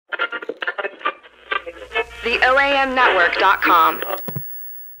TheOAMNetwork.com.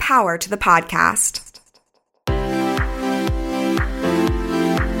 Power to the podcast.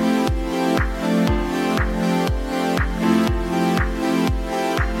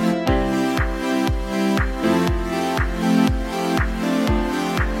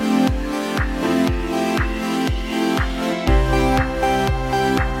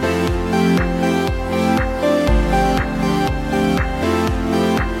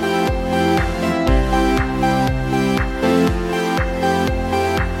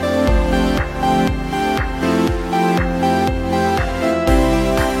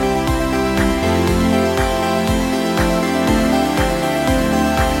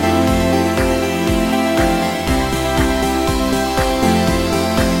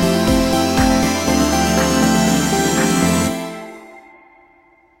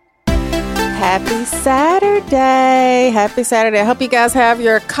 Happy Saturday. Happy Saturday. I hope you guys have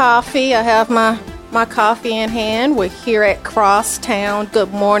your coffee. I have my coffee in hand. We're here at Crosstown.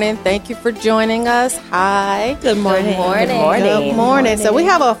 Good morning. Thank you for joining us. Hi. Good morning. Good morning. Good morning. So we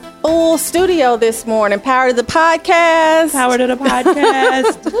have a full studio this morning. Power to the podcast. Power to the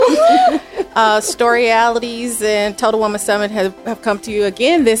podcast. Storyalities and Total Woman Summit have come to you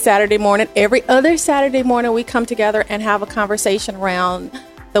again this Saturday morning. Every other Saturday morning, we come together and have a conversation around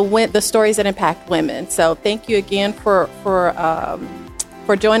the stories that impact women. So thank you again for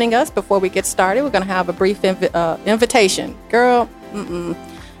joining us. Before we get started, we're going to have a brief invitation.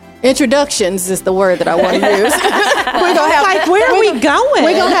 Introductions is the word that I want to use. We're gonna have where are we going?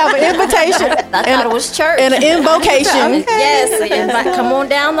 We're gonna have an invitation. I thought it was church. And an invocation. Okay. Yes, come on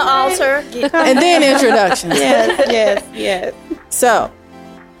down the altar. And then introductions. Yes. So,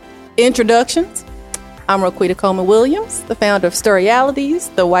 introductions. I'm Roquita Coleman Williams, the founder of Storyalities,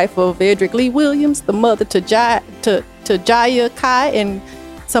 the wife of Edric Lee Williams, the mother to Jaya Kai and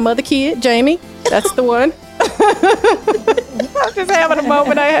some other kid, Jamie. That's the one. I'm just having a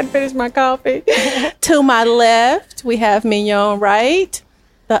moment. I hadn't finished my coffee. To my left, we have Mignon Wright,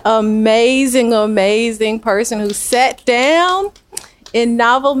 the amazing person who sat down in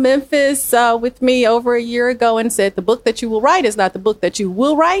Novel, Memphis with me over a year ago and said, the book that you will write is not the book that you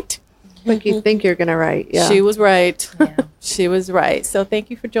will write. Like you think you're going to write. Yeah. She was right. Yeah. She was right. So thank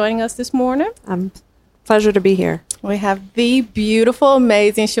you for joining us this morning. Pleasure to be here. We have the beautiful,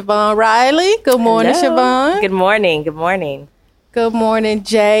 amazing Siobhan Riley. Good morning, Hello. Siobhan. Good morning. Good morning. Good morning,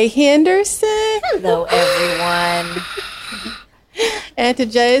 Jay Henderson. Hello, everyone. And to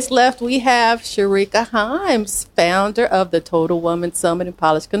Jay's left, we have Sharika Himes, founder of the Total Woman Summit and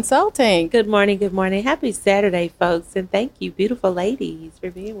Polish Consulting. Good morning. Happy Saturday, folks. And thank you, beautiful ladies,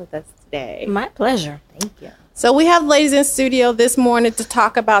 for being with us today. My pleasure. Thank you. So we have ladies in studio this morning to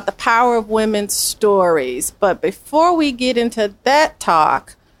talk about the power of women's stories. But before we get into that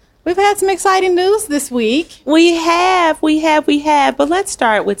talk, we've had some exciting news this week. We have. But let's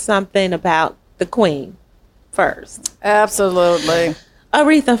start with something about the Queen first. Absolutely.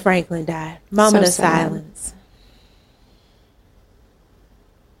 Aretha Franklin died. Moment of silence.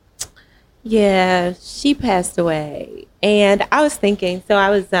 Yeah, she passed away. And I was thinking,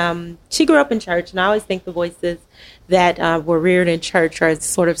 she grew up in church, and I always think the voices that were reared in church are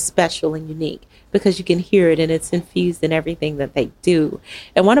sort of special and unique because you can hear it and it's infused in everything that they do.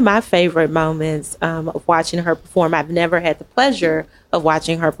 And one of my favorite moments of watching her perform, I've never had the pleasure of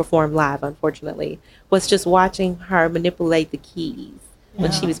watching her perform live, unfortunately, was just watching her manipulate the keys when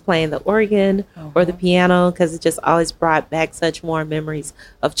she was playing the organ or the piano, because it just always brought back such warm memories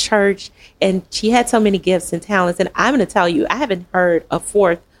of church. And she had so many gifts and talents. And I'm going to tell you, I haven't heard a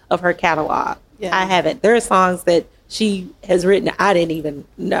fourth of her catalog. Yeah. I haven't. There are songs that she has written I didn't even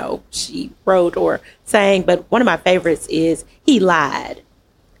know she wrote or sang. But one of my favorites is He Lied.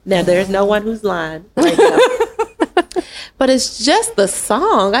 Now, there's no one who's lying right now. But it's just the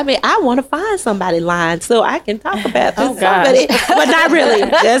song. I mean, I want to find somebody lying so I can talk about this somebody. But not really.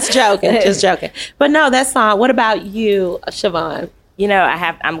 Just joking. But no, that song. What about you, Siobhan? You know,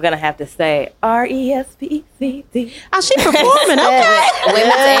 I'm gonna have to say RESPECT. Oh, she performing. Okay.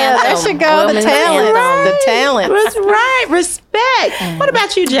 Women's anthem. There she go. Women's the talent. anthem. The talent. That's right. Respect. What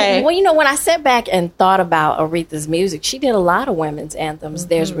about you, Jay? Well, you know, when I sat back and thought about Aretha's music, she did a lot of women's anthems.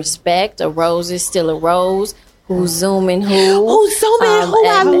 There's Respect, A Rose is Still a Rose, Who's Zooming Who. Who's Zooming Who?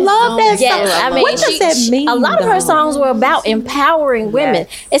 I love that song. Yes, I mean, what does that mean? A lot of her songs were about empowering women.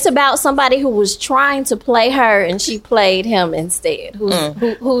 Yes. It's about somebody who was trying to play her and she played him instead.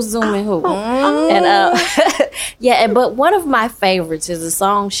 Who's Zooming Who? And but one of my favorites is a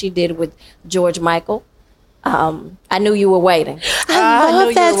song she did with George Michael. I Knew You Were Waiting. I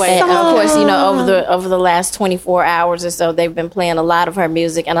love that song. And of course, over the last 24 hours or so, they've been playing a lot of her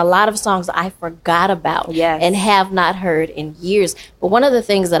music and a lot of songs I forgot about and have not heard in years. But one of the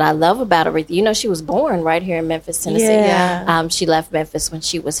things that I love about Aretha, she was born right here in Memphis, Tennessee. Yeah. She left Memphis when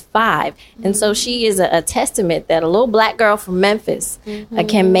she was 5. And so she is a testament that a little black girl from Memphis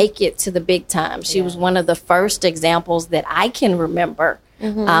can make it to the big time. She was one of the first examples that I can remember.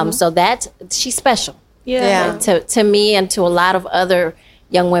 So she's special. Yeah. To me and to a lot of other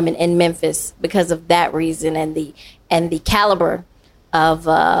young women in Memphis because of that reason and the caliber of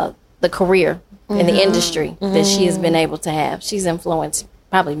the career in the industry that she has been able to have. She's influenced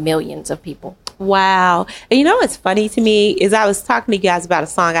probably millions of people. Wow. And what's funny to me is I was talking to you guys about a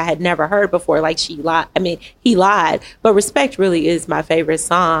song I had never heard before, like he lied. But Respect really is my favorite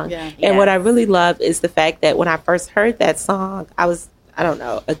song. Yeah. And what I really love is the fact that when I first heard that song, I was, I don't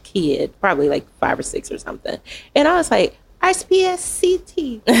know, a kid, probably like 5 or 6 or something. And I was like,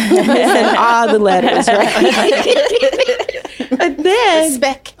 RSPSCT. And all the letters, right? But then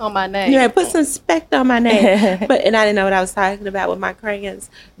Respect on my name. Yeah, put some spect on my name. And I didn't know what I was talking about with my crayons.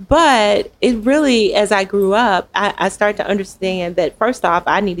 But it really, as I grew up, I started to understand that first off,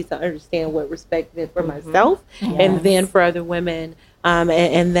 I needed to understand what respect meant for myself and then for other women.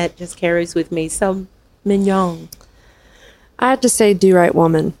 And that just carries with me. So, Mignon. I have to say Do Right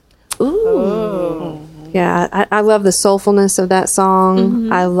Woman. Ooh. Yeah, I love the soulfulness of that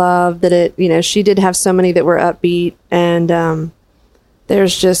song. I love that it, she did have so many that were upbeat. And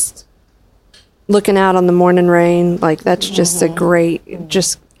there's just Looking Out on the Morning Rain. Like, that's just a great,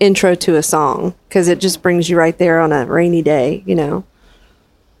 just intro to a song. Because it just brings you right there on a rainy day, Nice.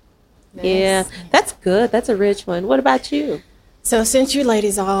 Yeah, that's good. That's a rich one. What about you? So since you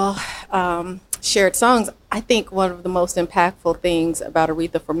ladies all shared songs, I think one of the most impactful things about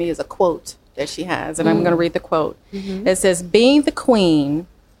Aretha for me is a quote that she has. And I'm going to read the quote. It says, "Being the queen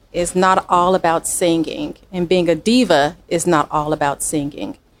is not all about singing, and being a diva is not all about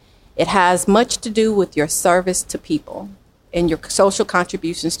singing. It has much to do with your service to people and your social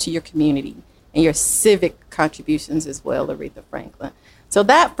contributions to your community and your civic contributions as well," Aretha Franklin. So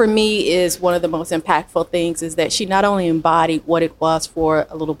that for me is one of the most impactful things, is that she not only embodied what it was for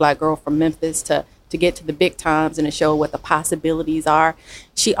a little black girl from Memphis to get to the big times and to show what the possibilities are,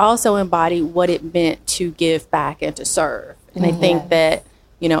 she also embodied what it meant to give back and to serve. And I think that,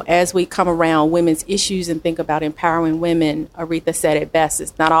 as we come around women's issues and think about empowering women, Aretha said it best.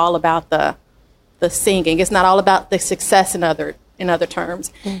 It's not all about the singing. It's not all about the success in other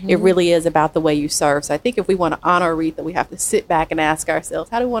terms. It really is about the way you serve. So I think if we want to honor Aretha, we have to sit back and ask ourselves,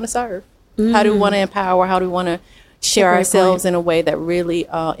 how do we want to serve? How do we want to empower? How do we want to share ourselves in a way that really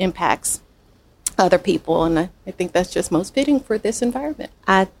impacts other people? And I think that's just most fitting for this environment.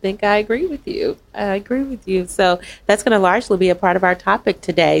 I think I agree with you. So that's going to largely be a part of our topic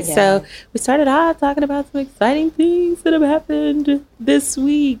today. Yeah. So we started off talking about some exciting things that have happened this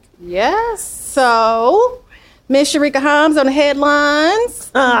week. Yes. So Miss Sharika Himes on the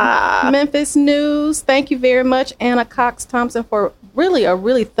headlines. Memphis News. Thank you very much, Anna Cox Thompson, for a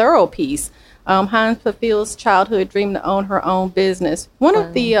really thorough piece. Himes fulfills childhood dream to own her own business. One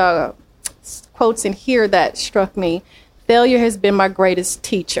of the quotes in here that struck me: "Failure has been my greatest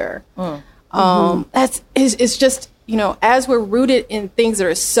teacher." It's just, as we're rooted in things that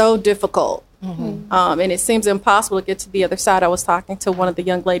are so difficult, and it seems impossible to get to the other side. I was talking to one of the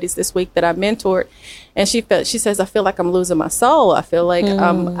young ladies this week that I mentored, and she says, "I feel like I'm losing my soul. I feel like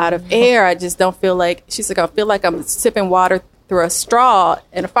I'm out of air. I just don't feel like," she's like, "I feel like I'm sipping water through a straw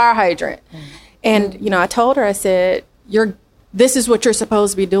in a fire hydrant." And, I told her, I said, this is what you're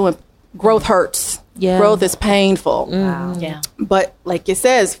supposed to be doing. Growth hurts. Yeah. Growth is painful. Wow. Yeah. But like it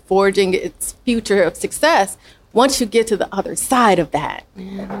says, forging its future of success, once you get to the other side of that,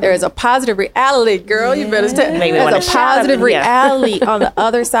 there is a positive reality, girl. You better tell. There's a positive reality on the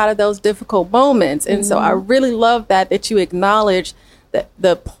other side of those difficult moments. And so I really love that you acknowledge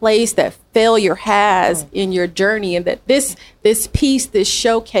the place that failure has in your journey, and that this piece, this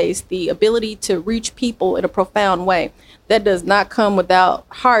showcase, the ability to reach people in a profound way, that does not come without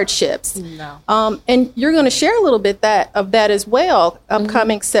hardships. No. And you're going to share a little bit of that as well,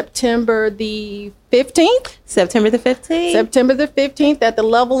 upcoming September the 15th. September the 15th at the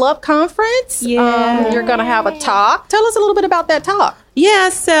Level Up Conference. Yeah. You're going to have a talk. Tell us a little bit about that talk. Yeah,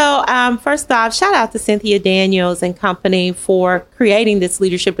 so first off, shout out to Cynthia Daniels and company for creating this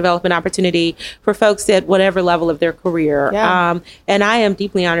leadership development opportunity for folks at whatever level of their career. Yeah. And I am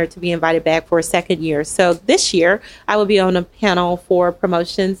deeply honored to be invited back for a second year. So this year, I will be on a panel for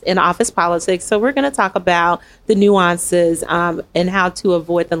promotions in office politics. So we're going to talk about the nuances and how to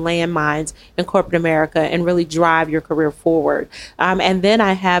avoid the landmines in corporate America and really drive your career forward. And then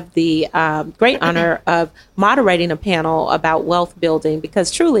I have the great honor of moderating a panel about wealth building, because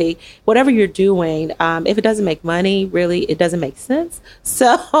truly, whatever you're doing, if it doesn't make money, really, it doesn't make sense.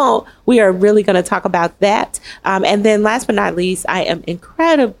 So we are really going to talk about that. And then last but not least, I am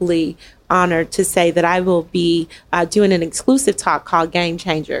incredibly honored to say that I will be doing an exclusive talk called Game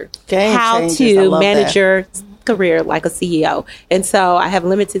Changer. How to manage your career like a CEO. And so I have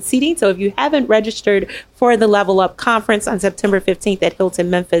limited seating. So if you haven't registered for the Level Up Conference on September 15th at Hilton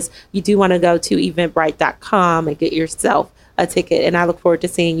Memphis, you do want to go to eventbrite.com and get yourself a ticket. And I look forward to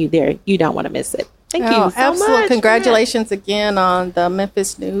seeing you there. You don't want to miss it. Thank you so absolutely much. Congratulations again on the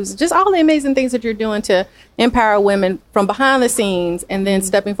Memphis News. Just all the amazing things that you're doing to empower women from behind the scenes and then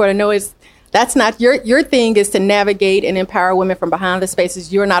stepping forward. I know that's not your thing, is to navigate and empower women from behind the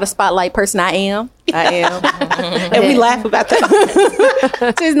spaces. You're not a spotlight person. I am. And we laugh about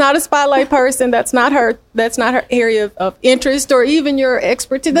that. She's not a spotlight person. That's not her area of interest or even your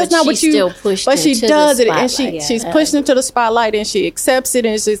expertise. That's not what you still pushed. But she does it, and spotlight. she's pushed into the spotlight, and she accepts it,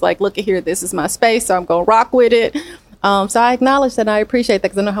 and she's like, "Look at here, this is my space, so I'm gonna rock with it." So I acknowledge that. And I appreciate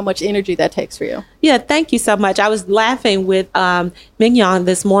that, because I know how much energy that takes for you. Yeah, thank you so much. I was laughing with Mignon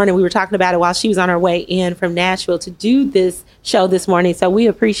this morning. We were talking about it while she was on her way in from Nashville to do this show this morning. So we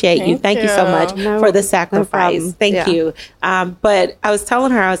appreciate you. Thank you so much for the sacrifice. No Thank you. But I was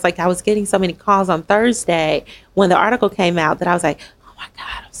telling her, I was getting so many calls on Thursday when the article came out that I was like, oh my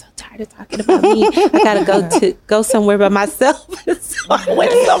God, I'm so tired of talking about me. I gotta go somewhere by myself. So I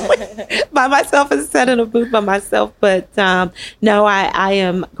went somewhere by myself and sat in a booth by myself. But no, I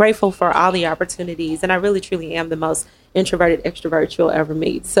am grateful for all the opportunities, and I really truly am the most introverted extrovert you'll ever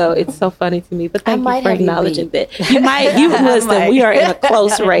meet. So it's so funny to me. But thank you for acknowledging that. You listen. We are in a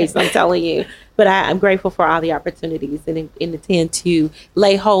close race, I'm telling you. But I'm grateful for all the opportunities and intend to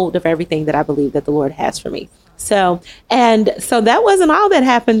lay hold of everything that I believe that the Lord has for me. So that wasn't all that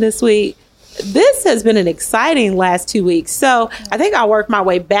happened this week. This has been an exciting last 2 weeks. So I think I'll work my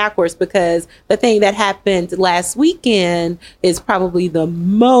way backwards, because the thing that happened last weekend is probably the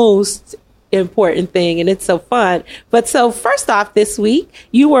most important thing, and it's so fun. But so first off, this week,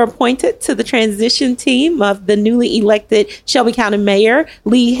 you were appointed to the transition team of the newly elected Shelby County Mayor,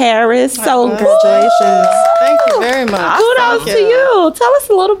 Lee Harris. So Congratulations. Thank you very much. Kudos to you. Tell us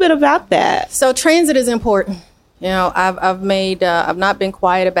a little bit about that. So transit is important. You know, I've not been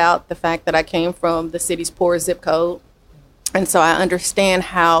quiet about the fact that I came from the city's poorest zip code. And so I understand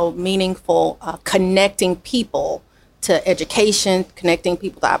how meaningful connecting people to education, connecting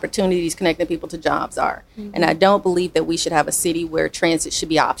people to opportunities, connecting people to jobs are. Mm-hmm. And I don't believe that we should have a city where transit should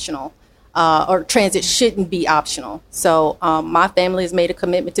be optional, or transit shouldn't be optional. So my family has made a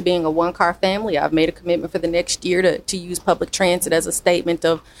commitment to being a one-car family. I've made a commitment for the next year to use public transit as a statement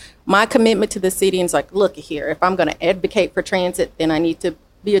of my commitment to the city. And it's like, look here, if I'm going to advocate for transit, then I need to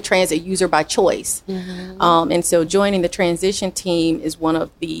be a transit user by choice. Mm-hmm. And so joining the transition team is one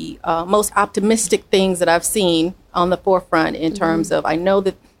of the most optimistic things that I've seen on the forefront in terms of, I know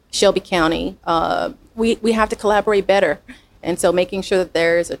that Shelby County, we have to collaborate better. And so making sure that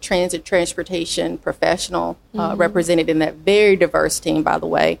there's a transportation professional represented in that very diverse team, by the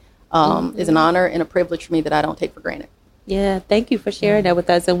way, is an honor and a privilege for me that I don't take for granted. Yeah, thank you for sharing that with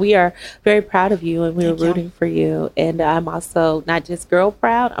us. And we are very proud of you, and we're rooting for you. And I'm also not just girl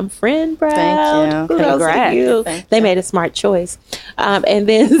proud, I'm friend proud. Thank you. Kudos to you. They made a smart choice. And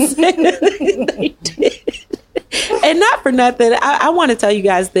then they did. And not for nothing, I want to tell you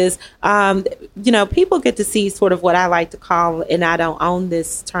guys this. People get to see sort of what I like to call, and I don't own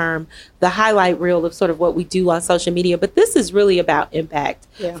this term, the highlight reel of sort of what we do on social media. But this is really about impact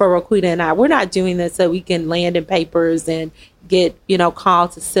for Raquita and I. We're not doing this so we can land in papers and get,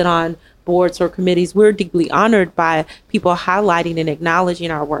 called to sit on boards or committees. We're deeply honored by people highlighting and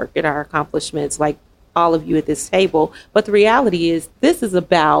acknowledging our work and our accomplishments, like all of you at this table. But the reality is, this is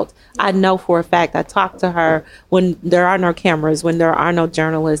about, I know for a fact, I talked to her when there are no cameras, when there are no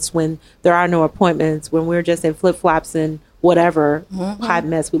journalists, when there are no appointments, when we're just in flip-flops and whatever hot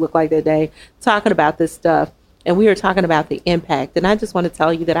mess we look like that day, talking about this stuff. And we are talking about the impact. And I just want to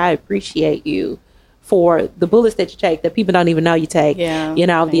tell you that I appreciate you for the bullets that you take that people don't even know you take,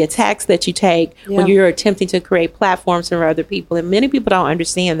 the attacks that you take when you're attempting to create platforms for other people. And many people don't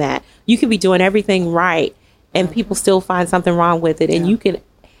understand that. You could be doing everything right and people still find something wrong with it. And you can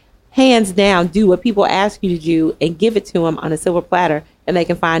hands down do what people ask you to do and give it to them on a silver platter, and they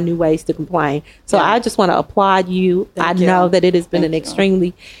can find new ways to complain. So I just want to applaud you. I know that it has been an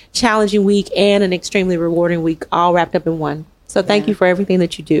extremely challenging week and an extremely rewarding week, all wrapped up in one. So thank you for everything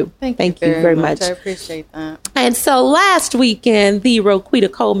that you do. Thank you very much. I appreciate that. And so last weekend, the Roquita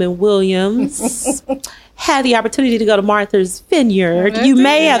Coleman Williams had the opportunity to go to Martha's Vineyard. You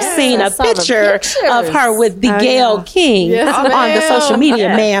may have seen a picture of her with the Gayle King on the social media,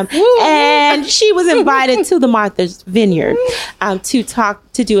 ma'am. And she was invited to the Martha's Vineyard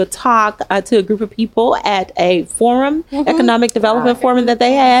to do a talk to a group of people at a forum, economic development forum that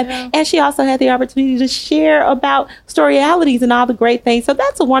they had. And she also had the opportunity to share about storyalities and all the great things. So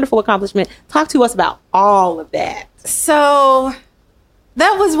that's a wonderful accomplishment. Talk to us about all of that. So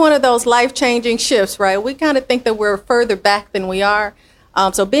that was one of those life-changing shifts, right? We kind of think that we're further back than we are.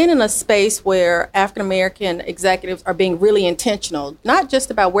 So being in a space where African-American executives are being really intentional, not just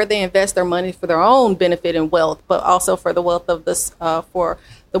about where they invest their money for their own benefit and wealth, but also for the wealth of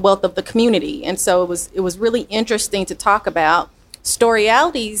the community. And so it was really interesting to talk about.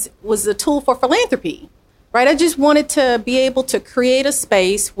 Storyalities was a tool for philanthropy, right? I just wanted to be able to create a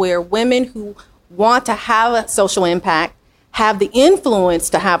space where women who want to have a social impact have the influence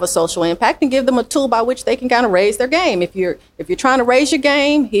to have a social impact, and give them a tool by which they can kind of raise their game. If you're trying to raise your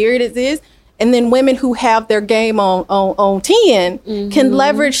game, here it is. And then women who have their game on 10 can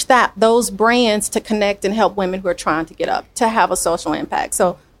leverage those brands to connect and help women who are trying to get up to have a social impact.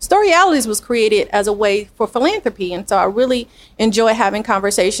 So Storyalities was created as a way for philanthropy. And so I really enjoy having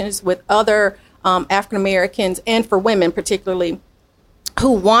conversations with other African Americans, and for women particularly,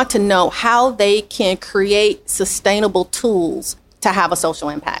 who want to know how they can create sustainable tools to have a social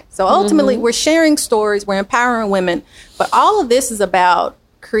impact. So ultimately, we're sharing stories, we're empowering women, but all of this is about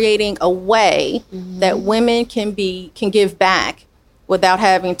creating a way that women can give back without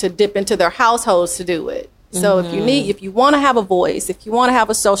having to dip into their households to do it. So if you want to have a voice, if you want to have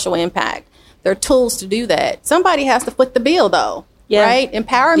a social impact, there are tools to do that. Somebody has to foot the bill, though, right?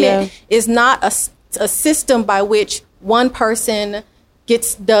 Empowerment is not a system by which one person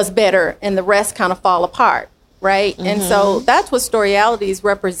does better and the rest kind of fall apart, right? And so that's what Storyalities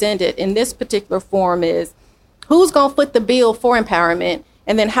represented in this particular forum is who's going to foot the bill for empowerment,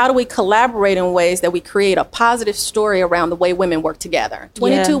 and then how do we collaborate in ways that we create a positive story around the way women work together.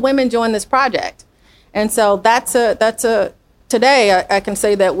 22 women joined this project. And so today I can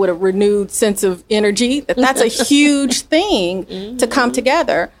say that with a renewed sense of energy, that's a huge thing to come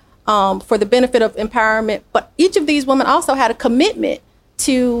together for the benefit of empowerment. But each of these women also had a commitment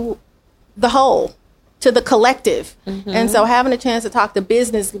to the whole, to the collective. And so having a chance to talk to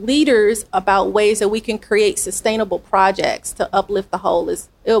business leaders about ways that we can create sustainable projects to uplift the whole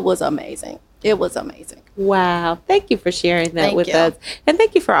it was amazing. It was amazing. Wow. Thank you for sharing that with us. And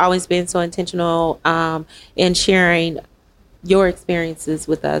thank you for always being so intentional in sharing your experiences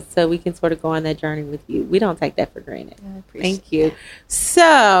with us so we can sort of go on that journey with you. We don't take that for granted. Thank you.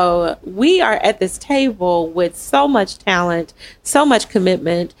 So we are at this table with so much talent, so much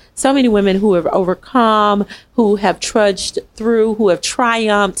commitment, so many women who have overcome, who have trudged through, who have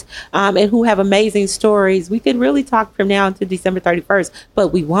triumphed, and who have amazing stories. We could really talk from now until December 31st, but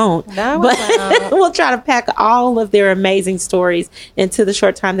we won't. We'll try to pack all of their amazing stories into the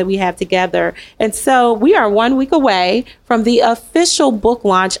short time that we have together. And so we are 1 week away from the official book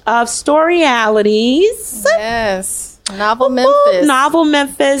launch of Storyalities. Yes. Novel Memphis. Novel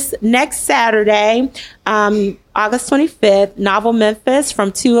Memphis next Saturday, August 25th. Novel Memphis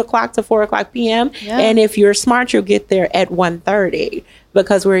from 2 o'clock to 4 o'clock p.m. Yeah. And if you're smart, you'll get there at 1:30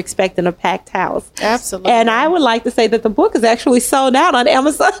 because we're expecting a packed house. Absolutely. And I would like to say that the book is actually sold out on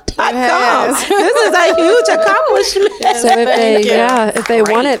Amazon.com. This is a huge accomplishment. So if they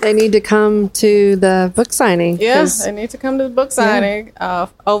want it, they need to come to the book signing. Yes, they need to come to the book signing.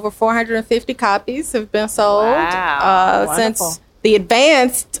 Over 450 copies have been sold since the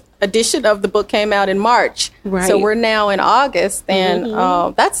advanced edition of the book came out in March. Right. So we're now in August, and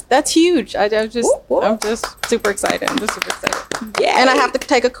that's huge. I'm just super excited. Yeah. And I have to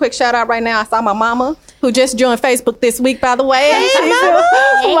take a quick shout out right now. I saw my mama, who just joined Facebook this week, by the way. Hey, Mama.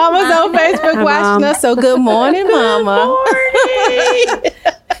 Mama's on Facebook watching us. So good morning, Mama. Good morning.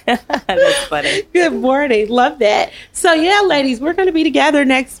 That's funny. Good morning. Love that. So yeah, ladies, we're going to be together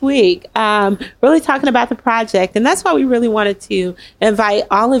next week, really talking about the project. And that's why we really wanted to invite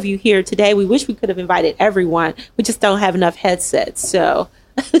all of you here today. We wish we could have invited everyone. We just don't have enough headsets. So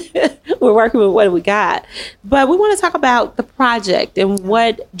we're working with what we got. But we want to talk about the project and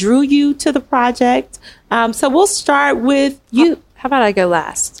what drew you to the project. So we'll start with you. How about I go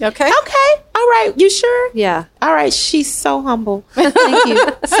last? Okay. Okay. All right. You sure? Yeah. All right. She's so humble. Thank you.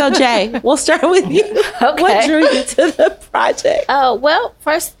 So, Jay, we'll start with you. Okay. What drew you to the project? Well,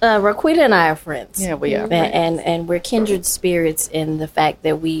 first, Raquita and I are friends. Yeah, we are. And we're kindred spirits in the fact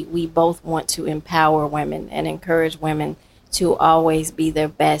that we both want to empower women and encourage women to always be their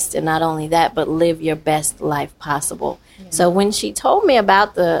best, and not only that, but live your best life possible. Yeah. So when she told me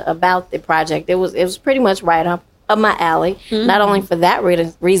about the project, it was pretty much right up my alley. Mm-hmm. Not only for that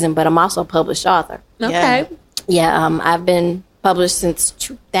reason, but I'm also a published author. Okay. Yeah. I've been published since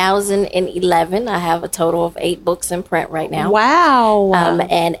 2011. I have a total of 8 books in print right now. Wow.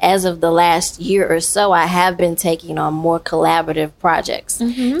 And as of the last year or so, I have been taking on more collaborative projects.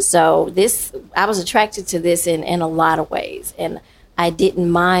 Mm-hmm. So I was attracted to this in a lot of ways. And I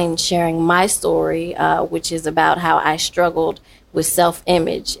didn't mind sharing my story, which is about how I struggled with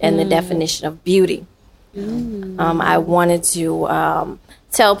self-image and the definition of beauty. I wanted to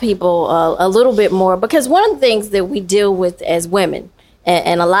tell people a little bit more, because one of the things that we deal with as women,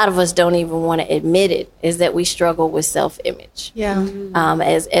 and a lot of us don't even want to admit it, is that we struggle with self-image. Yeah.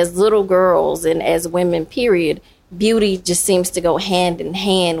 As little girls and as women, period, beauty just seems to go hand in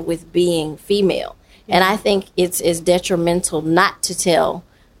hand with being female. Yeah. And I think it's detrimental not to tell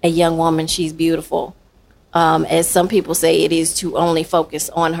a young woman she's beautiful. As some people say, it is to only focus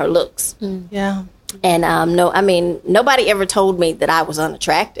on her looks. Yeah. And nobody ever told me that I was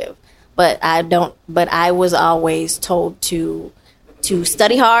unattractive, but I was always told to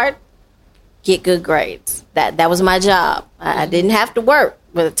study hard, get good grades. That was my job. I didn't have to work,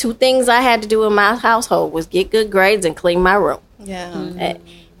 but the 2 things I had to do in my household was get good grades and clean my room. Yeah.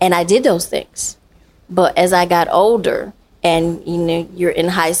 And I did those things. But as I got older, and you're in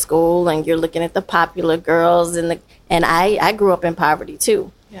high school and you're looking at the popular girls and I grew up in poverty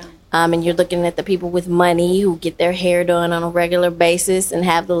too. Yeah. And you're looking at the people with money who get their hair done on a regular basis and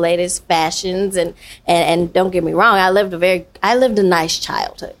have the latest fashions. And don't get me wrong, I lived a nice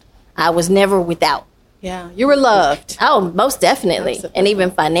childhood. I was never without. Yeah, you were loved. Oh, most definitely. Absolutely. And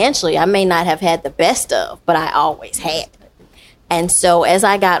even financially, I may not have had the best of, but I always had. And so as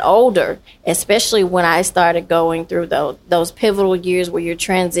I got older, especially when I started going through those pivotal years where you're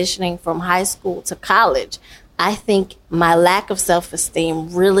transitioning from high school to college, I think my lack of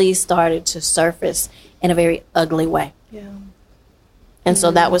self-esteem really started to surface in a very ugly way. Yeah. And so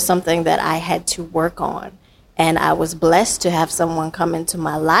that was something that I had to work on. And I was blessed to have someone come into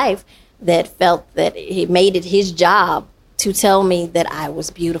my life that felt that he made it his job to tell me that I was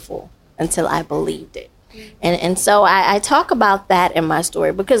beautiful until I believed it. And so I talk about that in my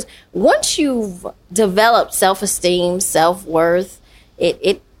story, because once you've developed self-esteem, self-worth,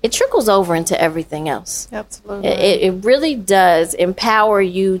 it trickles over into everything else. Absolutely. It really does empower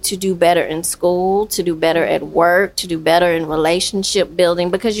you to do better in school, to do better at work, to do better in relationship building,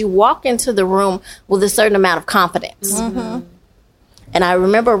 because you walk into the room with a certain amount of confidence. Mm-hmm. And I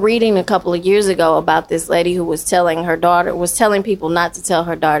remember reading a couple of years ago about this lady who was telling people not to tell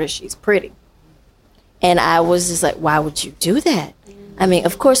her daughter she's pretty. And I was just like, why would you do that? I mean,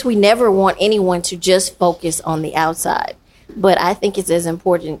 of course, we never want anyone to just focus on the outside. But I think it's as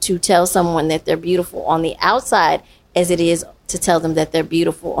important to tell someone that they're beautiful on the outside as it is to tell them that they're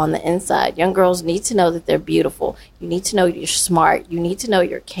beautiful on the inside. Young girls need to know that they're beautiful. You need to know you're smart. You need to know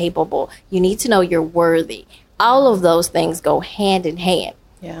you're capable. You need to know you're worthy. All of those things go hand in hand.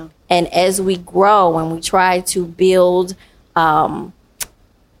 Yeah. And as we grow and we try to build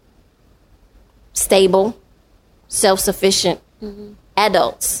stable, self-sufficient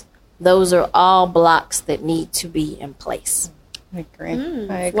adults, those are all blocks that need to be in place. I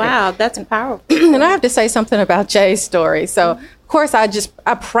agree. Wow, that's powerful. And I have to say something about Jay's story. So, of course, I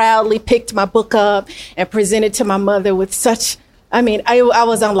proudly picked my book up and presented to my mother with such, I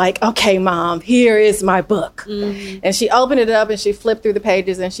was on like, okay, Mom, here is my book. Mm-hmm. And she opened it up and she flipped through the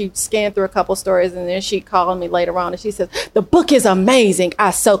pages and she scanned through a couple stories, and then she called me later on and she said, the book is amazing.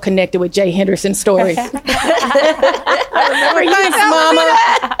 I so connected with Jay Henderson's story. I remember Thanks, Mama.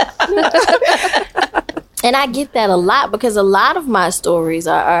 And I get that a lot, because a lot of my stories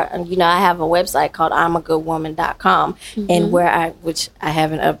are I have a website called I'mAGoodWoman.com, and which I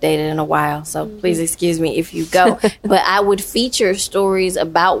haven't updated in a while, so please excuse me if you go. But I would feature stories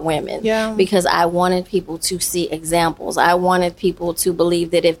about women because I wanted people to see examples. I wanted people to believe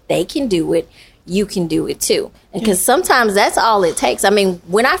that if they can do it, you can do it too. Because sometimes that's all it takes. I mean,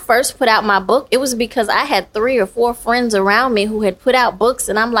 when I first put out my book, it was because I had 3 or 4 friends around me who had put out books,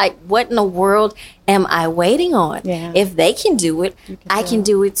 and I'm like, what in the world am I waiting on? Yeah. If they can do it, I can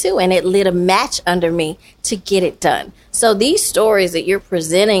do it too. And it lit a match under me to get it done. So these stories that you're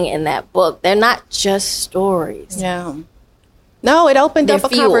presenting in that book, they're not just stories. Yeah. No, it opened They're up a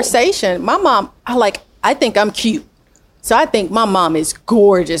fuel. conversation. My mom, I think I'm cute. So I think my mom is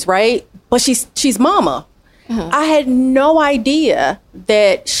gorgeous, right? But she's mama. I had no idea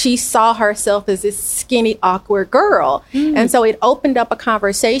that she saw herself as this skinny, awkward girl. And so it opened up a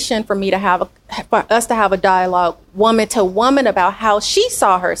conversation for me to for us to have a dialogue, woman to woman, about how she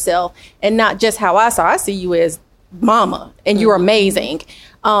saw herself and not just how I saw. I see you as mama and you're amazing.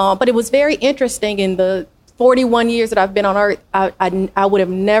 But it was very interesting in the 41 years that I've been on earth. I would have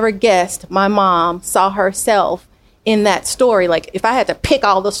never guessed my mom saw herself in that story. Like, if I had to pick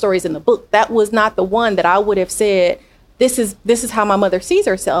all the stories in the book, that was not the one that I would have said, this is how my mother sees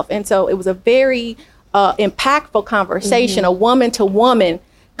herself. And so it was a very impactful conversation, a woman to woman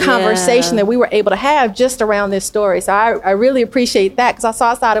conversation that we were able to have just around this story. So I really appreciate that, because I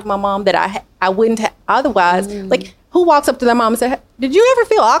saw a side of my mom that I wouldn't have otherwise. Like, who walks up to their mom and says, "Did you ever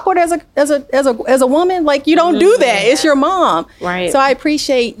feel awkward as a woman?" Like, you don't do that. It's your mom. Right. So I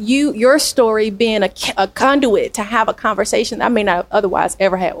appreciate your story being a conduit to have a conversation I may not otherwise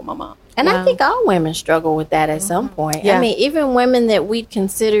ever had with my mom. And I think all women struggle with that at some point. Yeah. I mean, even women that we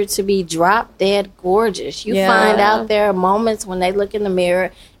consider to be drop dead gorgeous, you find out there are moments when they look in the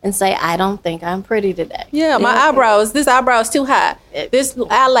mirror and say, "I don't think I'm pretty today." Yeah, this eyebrow is too high. This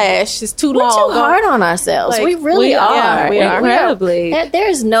eyelash is too We're long. too hard on ourselves. Like, we really we are. are. We are. Incredibly.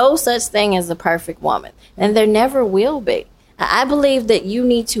 There's no such thing as a perfect woman, and there never will be. I believe that you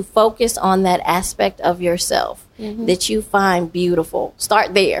need to focus on that aspect of yourself that you find beautiful.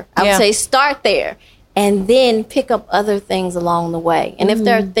 Start there. I would say start there, and then pick up other things along the way. And if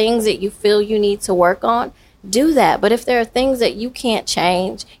there are things that you feel you need to work on, do that. But if there are things that you can't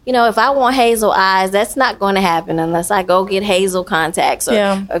change, if I want hazel eyes, that's not going to happen unless I go get hazel contacts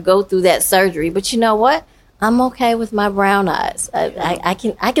or go through that surgery. But you know what? I'm okay with my brown eyes. I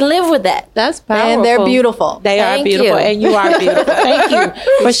can live with that. That's powerful. And they're beautiful. They Thank are beautiful, you. and you are beautiful. Thank you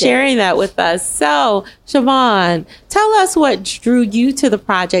for sharing that with us. So, Siobhan, tell us what drew you to the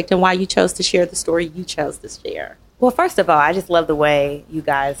project and why you chose to share the story you chose to share. Well, first of all, I just love the way you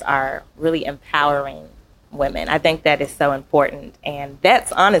guys are really empowering women. I think that is so important. And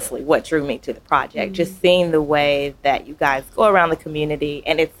that's honestly what drew me to the project, just seeing the way that you guys go around the community,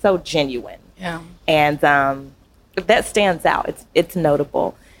 and it's so genuine. Yeah. And that stands out. It's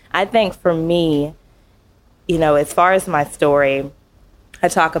notable. I think for me, as far as my story, I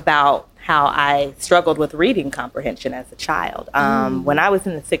talk about how I struggled with reading comprehension as a child. When I was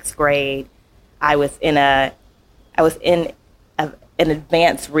in the 6th grade, I was in an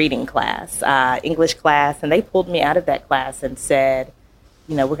advanced reading class, English class, and they pulled me out of that class and said,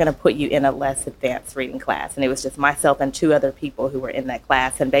 we're going to put you in a less advanced reading class. And it was just myself and 2 other people who were in that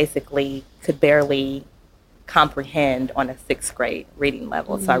class and basically could barely comprehend on a 6th grade reading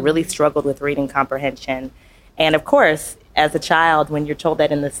level. So I really struggled with reading comprehension. And of course, as a child, when you're told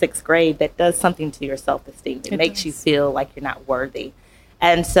that in the 6th grade, that does something to your self-esteem. It makes you feel like you're not worthy.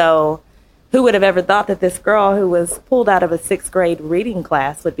 And so who would have ever thought that this girl who was pulled out of a 6th grade reading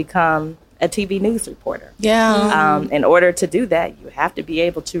class would become a TV news reporter? Yeah. In order to do that, you have to be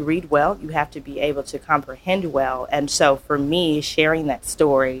able to read well. You have to be able to comprehend well. And so for me, sharing that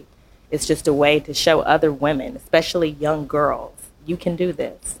story is just a way to show other women, especially young girls, you can do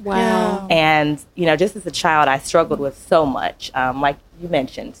this. Wow. And, just as a child, I struggled with so much, like you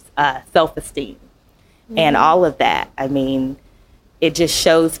mentioned, self-esteem and all of that. I mean, it just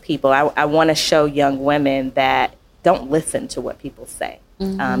shows people. I want to show young women that don't listen to what people say.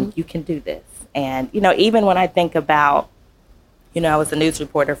 You can do this. And, even when I think about, I was a news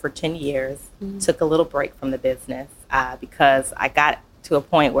reporter for 10 years, took a little break from the business because I got to a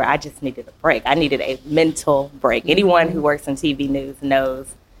point where I just needed a break. I needed a mental break. Anyone who works in TV news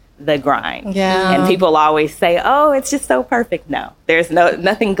knows the grind. Yeah. And people always say, "Oh, it's just so perfect." No, there's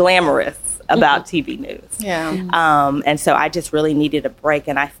nothing glamorous about TV news. Yeah. And so I just really needed a break.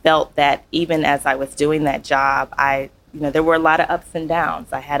 And I felt that even as I was doing that job, there were a lot of ups and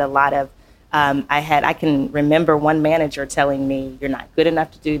downs. I had a lot of, I can remember one manager telling me, "You're not good enough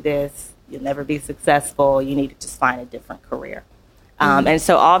to do this. You'll never be successful. You need to just find a different career." And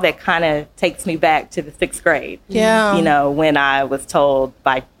so all that kind of takes me back to the 6th grade. Yeah. When I was told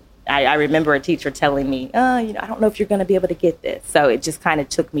I remember a teacher telling me, I don't know if you're going to be able to get this. So it just kind of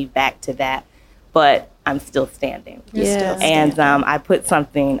took me back to that. But I'm still standing. And I put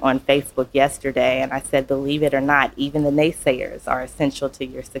something on Facebook yesterday, and I said, believe it or not, even the naysayers are essential to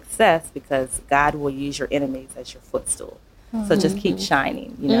your success because God will use your enemies as your footstool. So just keep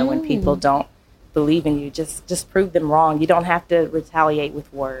shining. When people don't believe in you, just prove them wrong. You don't have to retaliate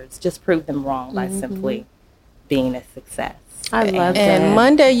with words. Just prove them wrong by simply being a success. I love that. And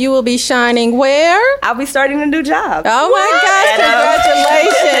Monday you will be shining where? I'll be starting a new job. Oh my gosh,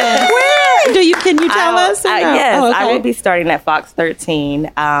 congratulations. Where? Can you tell us? Yes, Oh, okay. I will be starting at Fox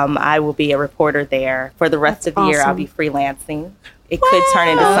 13. I will be a reporter there. For the rest of the year, I'll be freelancing. It could turn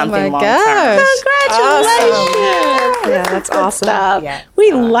into something long term. Congratulations. Yeah, that's awesome. Yeah,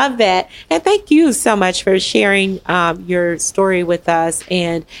 We love that. And thank you so much for sharing your story with us.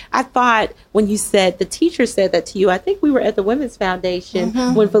 And I thought when you said the teacher said that to you, I think we were at the Women's Foundation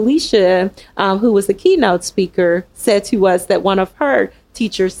when Felicia, who was the keynote speaker, said to us that one of her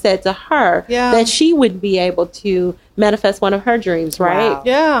teachers said to her that she would be able to manifest one of her dreams, right?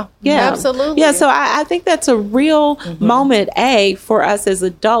 Wow. Yeah, absolutely. Yeah, so I think that's a real moment, for us as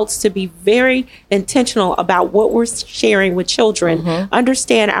adults to be very intentional about what we're sharing with children,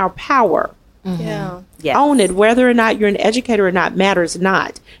 understand our power. Yeah. Yes. Own it, whether or not you're an educator or not matters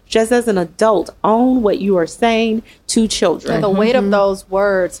not. Just as an adult, own what you are saying to children. The weight of those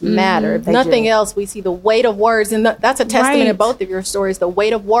words matter. If nothing else, we see the weight of words. And that's a testament in both of your stories. The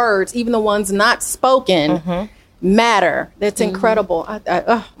weight of words, even the ones not spoken, matter. That's incredible.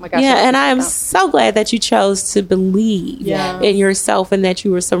 Oh, my gosh. Yeah, and I am so glad that you chose to believe in yourself and that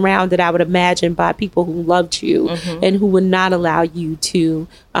you were surrounded, I would imagine, by people who loved you and who would not allow you to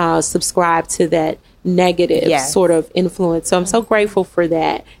subscribe to that negative sort of influence. So I'm so grateful for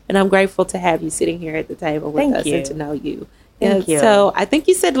that. And I'm grateful to have you sitting here at the table with us and to know you. Thank you. So I think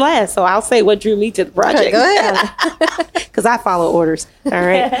you said last, so I'll say what drew me to the project. Go ahead. Because I follow orders. All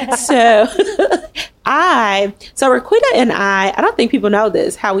right. So Raquita and I don't think people know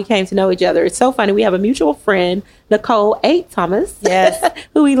this, how we came to know each other. It's so funny. We have a mutual friend, Nicole A. Thomas. Yes.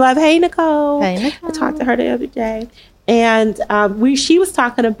 Who we love. Hey, Nicole. Hey, Nicole. I talked to her the other day. And she was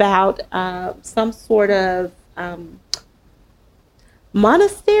talking about some sort of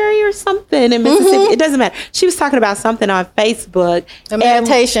monastery or something in Mississippi. It doesn't matter. She was talking about something on Facebook. A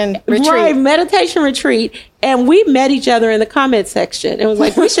meditation retreat. Right, meditation retreat. And we met each other in the comment section. It was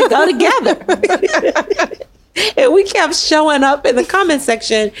like, we should go together. And we kept showing up in the comment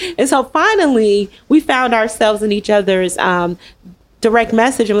section. And so finally, we found ourselves in each other's direct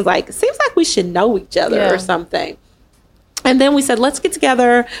message and was like, it seems like we should know each other or something. And then we said, let's get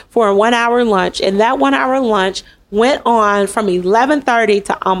together for a 1 hour lunch. And that 1 hour lunch went on from 11:30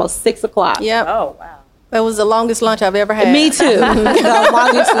 to almost 6 o'clock. Yep. Oh, wow. That was the longest lunch I've ever had. Me too. The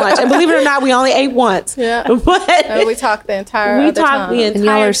longest lunch. And believe it or not, we only ate once. Yeah. But we talked the entire we other talked time. the entire And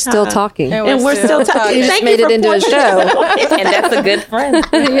y'all are time. still talking. And we're still talking. You just made it into a show. And that's a good friend.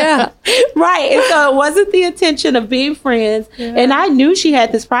 Yeah. Right. And so it wasn't the intention of being friends. And I knew she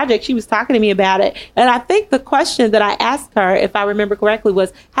had this project. She was talking to me about it. And I think the question that I asked her, if I remember correctly,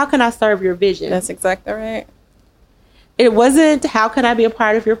 was, how can I serve your vision? That's exactly right. It wasn't, how can I be a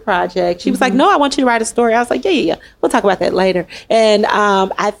part of your project? She was like, no, I want you to write a story. I was like, yeah. We'll talk about that later. And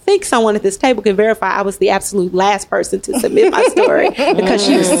I think someone at this table can verify I was the absolute last person to submit my story because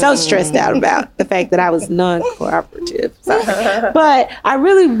she was so stressed out about the fact that I was non-cooperative. But I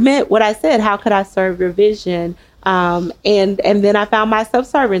really meant what I said. How could I serve your vision? And then I found myself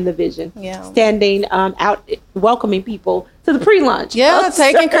serving the vision, standing out, welcoming people to the pre-lunch. Yeah,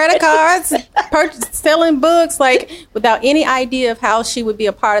 taking credit cards, selling books, like without any idea of how she would be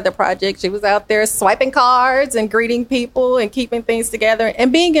a part of the project. She was out there swiping cards and greeting people and keeping things together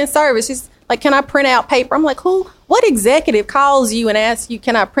and being in service. She's like, can I print out paper? I'm like, what executive calls you and asks you,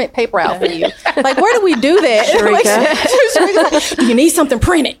 can I print paper out for you? Like, where do we do that? Like, do you need something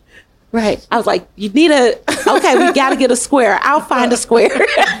printed? Right. I was like, we got to get a square. I'll find a square.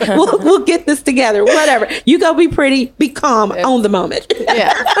 we'll get this together. Whatever. You go be pretty, be calm, own the moment.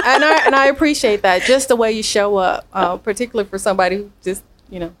 Yeah. And I appreciate that. Just the way you show up, particularly for somebody who just,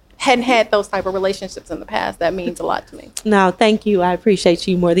 hadn't had those type of relationships in the past. That means a lot to me. No, thank you. I appreciate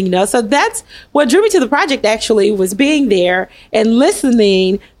you more than you know. So that's what drew me to the project, actually, was being there and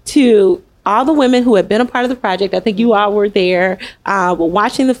listening to all the women who had been a part of the project. I think you all were there,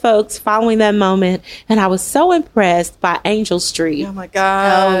 watching the folks, following that moment. And I was so impressed by Angel Street. Oh, my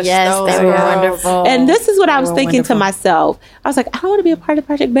gosh. Oh, yes, they were wonderful. And this is what I was thinking to myself. I was like, I don't want to be a part of the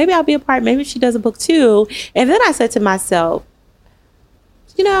project. Maybe I'll be a part. Maybe she does a book too. And then I said to myself,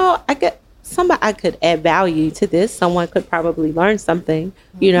 I could add value to this. Someone could probably learn something,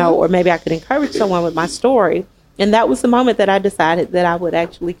 or maybe I could encourage someone with my story. And that was the moment that I decided that I would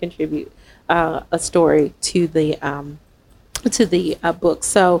actually contribute a story to the to the book.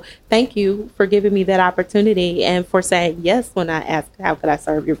 So thank you for giving me that opportunity and for saying yes when I asked, how could I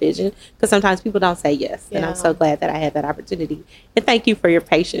serve your vision? Because sometimes people don't say yes. And I'm so glad that I had that opportunity. And thank you for your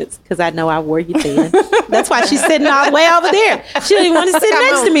patience, because I know I wore you thin. That's why she's sitting all the way over there. She don't even want to sit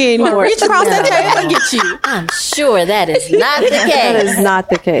next to me anymore. Reach across that table and get you. I'm sure that is not the case. That is not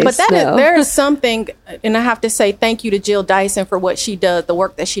the case. But no. there is something, and I have to say thank you to Jill Dyson for what she does, the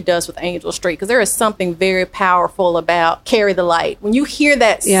work that she does with Angel Street, because there is something very powerful about Carry the Light. When you hear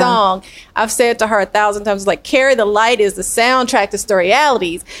that song, I've said to her 1,000 times, like, Carry the Light is the soundtrack to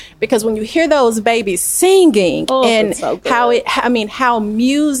Storyalities, because when you hear those babies singing and how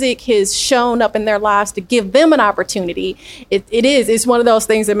music has shown up in their lives to give them an opportunity, it's one of those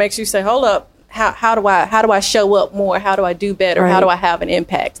things that makes you say, hold up, how do I show up more? How do I do better? Right. How do I have an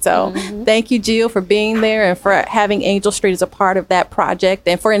impact? So thank you, Jill, for being there and for having Angel Street as a part of that project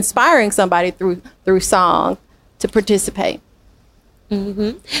and for inspiring somebody through song to participate.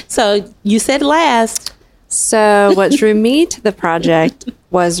 So you said last. So what drew me to the project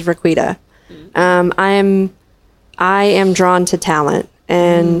was Raquita. I am drawn to talent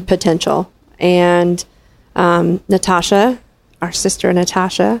and potential. And Natasha, our sister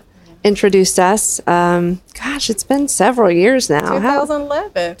Natasha, introduced us. It's been several years now.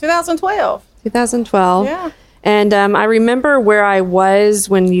 2012. Yeah. And I remember where I was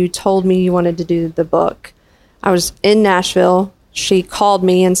when you told me you wanted to do the book. I was in Nashville. She called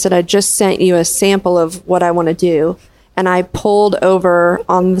me and said, I just sent you a sample of what I want to do. And I pulled over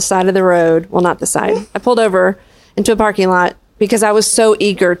on the side of the road. Well, not the side. I pulled over into a parking lot because I was so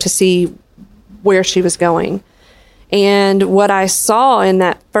eager to see where she was going. And what I saw in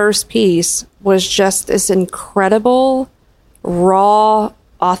that first piece was just this incredible, raw,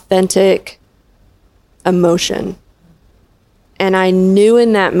 authentic emotion. And I knew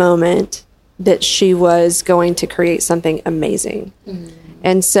in that moment that she was going to create something amazing.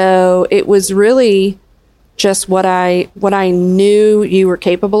 And so it was really just what I knew you were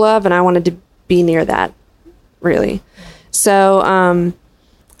capable of, and I wanted to be near that, really. So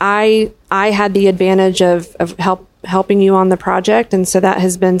I had the advantage of helping you on the project, and so that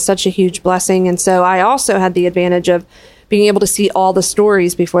has been such a huge blessing. And so I also had the advantage of being able to see all the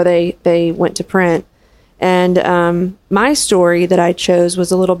stories before they went to print. And my story that I chose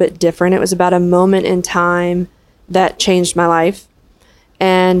was a little bit different. It was about a moment in time that changed my life.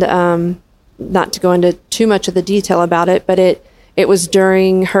 And not to go into too much of the detail about it, but it was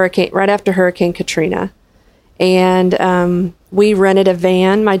during right after Hurricane Katrina. And we rented a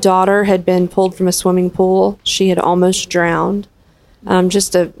van. My daughter had been pulled from a swimming pool. She had almost drowned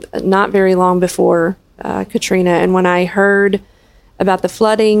not very long before Katrina. And when I heard about the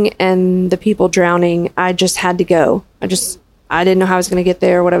flooding and the people drowning, I just had to go. I didn't know how I was going to get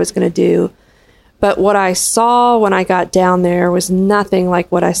there, what I was going to do. But what I saw when I got down there was nothing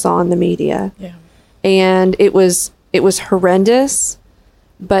like what I saw in the media. Yeah. And it was horrendous,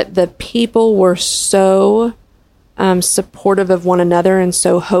 but the people were so supportive of one another and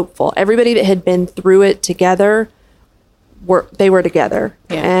so hopeful. Everybody that had been through it together, were together.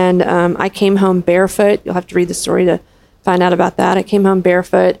 Yeah. And I came home barefoot. You'll have to read the story to find out about that. I came home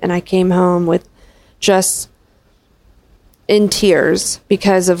barefoot, and I came home with just in tears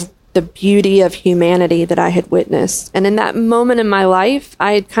because of the beauty of humanity that I had witnessed. And in that moment in my life,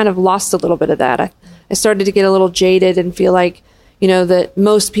 I had kind of lost a little bit of that. I started to get a little jaded and feel like, that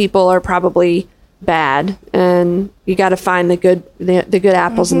most people are probably bad, and you got to find the good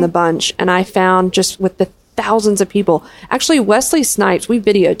apples in the bunch. And I found, just with the thousands of people, actually Wesley Snipes, we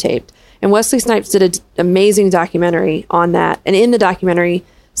videotaped, and Wesley Snipes did an amazing documentary on that. And in the documentary,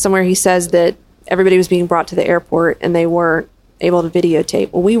 somewhere he says that everybody was being brought to the airport and they weren't able to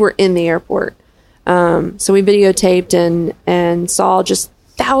videotape. Well, we were in the airport. So we videotaped and saw just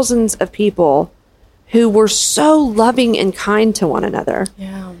thousands of people who were so loving and kind to one another.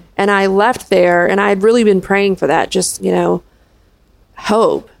 Yeah. And I left there, and I had really been praying for that, just,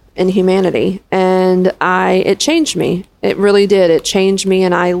 hope and humanity. And it changed me. It really did. It changed me.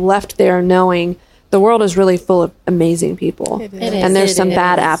 And I left there knowing the world is really full of amazing people. And there's some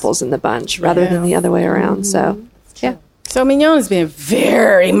bad apples in the bunch rather than the other way around. So, yeah. So Mignon has been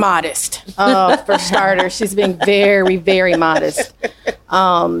very modest. For starters, she's been very, very modest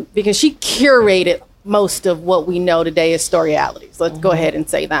because she curated most of what we know today as Storyalities. Let's go ahead and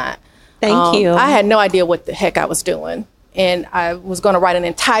say that. Thank you. I had no idea what the heck I was doing. And I was going to write an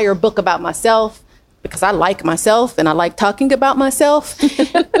entire book about myself because I like myself and I like talking about myself.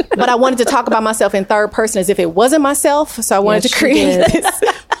 But I wanted to talk about myself in third person as if it wasn't myself. So I wanted to create this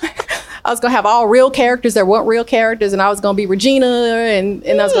was going to have all real characters that weren't real characters, and I was going to be Regina, and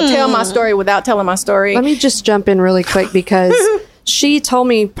I was going to tell my story without telling my story. Let me just jump in really quick because she told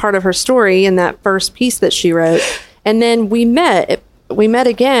me part of her story in that first piece that she wrote, and then we met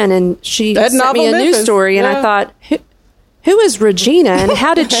again, and she sent me a new story, and I thought, who is Regina, and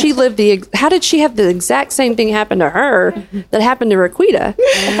how did she how did she have the exact same thing happen to her that happened to Raquita?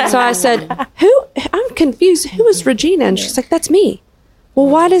 So I said, I'm confused. Who is Regina? And she's like, that's me. Well,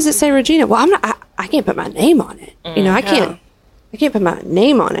 why does it say Regina? Well, I can't put my name on it. I can't put my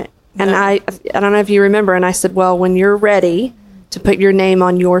name on it. And I don't know if you remember. And I said, well, when you're ready to put your name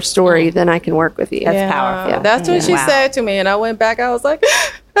on your story, then I can work with you. That's powerful. Yeah. That's what she said to me. And I went back. I was like,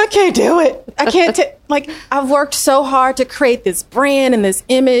 I can't do it. I can't. I've worked so hard to create this brand and this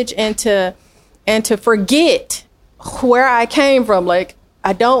image, and to forget where I came from. Like,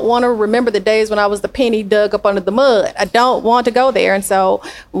 I don't want to remember the days when I was the penny dug up under the mud. I don't want to go there. And so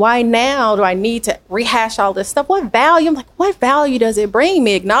why now do I need to rehash all this stuff? What value? I'm like, what value does it bring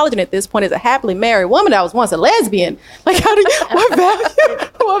me acknowledging at this point as a happily married woman that was once a lesbian? Like, what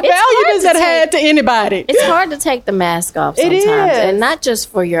value does that have to anybody? It's hard to take the mask off sometimes. And not just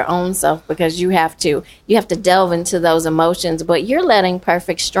for your own self, because you have to delve into those emotions, but you're letting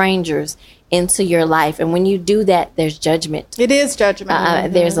perfect strangers into your life. And when you do that, there's judgment. It is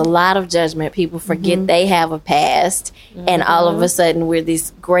judgment. There's a lot of judgment. People forget they have a past, and all of a sudden we're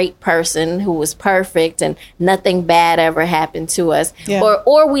this great person who was perfect and nothing bad ever happened to us. Yeah.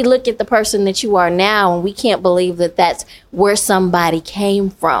 Or we look at the person that you are now and we can't believe that that's where somebody came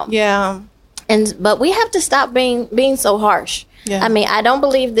from. Yeah. But we have to stop being so harsh. Yeah. I mean, I don't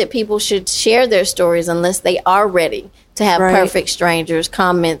believe that people should share their stories unless they are ready to have perfect strangers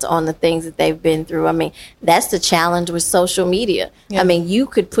comment on the things that they've been through. I mean, that's the challenge with social media. Yeah. I mean, you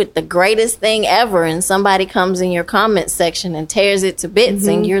could put the greatest thing ever and somebody comes in your comment section and tears it to bits,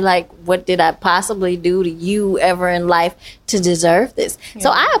 and you're like, what did I possibly do to you ever in life to deserve this? Yeah. So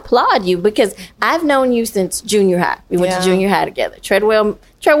I applaud you, because I've known you since junior high. We went to junior high together, Treadwell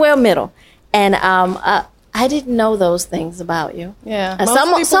Middle. And I didn't know those things about you. Yeah.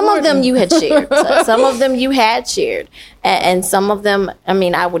 Some of them you had shared. Some of them you had shared. And some of them, I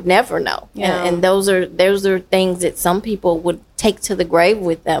mean, I would never know. Yeah. And those are things that some people would take to the grave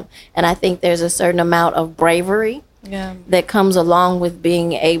with them. And I think there's a certain amount of bravery that comes along with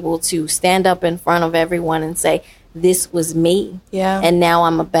being able to stand up in front of everyone and say, this was me. Yeah. And now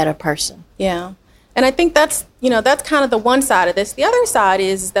I'm a better person. Yeah. And I think that's kind of the one side of this. The other side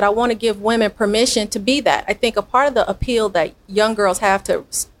is that I want to give women permission to be that. I think a part of the appeal that young girls have to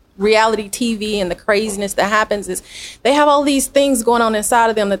reality TV and the craziness that happens is they have all these things going on inside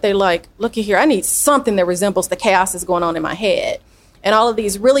of them that they're like, look at here, I need something that resembles the chaos that's going on in my head. And all of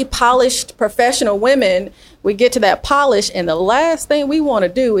these really polished professional women, we get to that polish, and the last thing we want to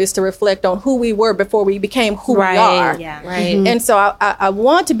do is to reflect on who we were before we became who we are. Yeah. Right. Mm-hmm. And so I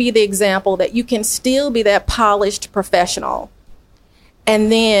want to be the example that you can still be that polished professional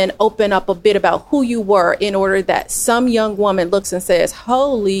and then open up a bit about who you were, in order that some young woman looks and says,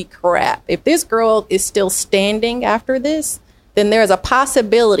 holy crap, if this girl is still standing after this, then there's a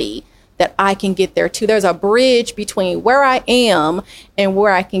possibility that I can get there too. There's a bridge between where I am and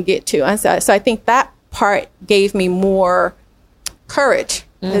where I can get to. And so I think that part gave me more courage,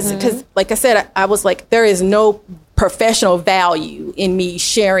 because like I said, I was like, there is no professional value in me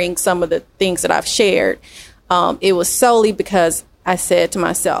sharing some of the things that I've shared. It was solely because I said to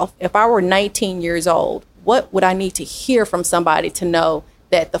myself, if I were 19 years old, what would I need to hear from somebody to know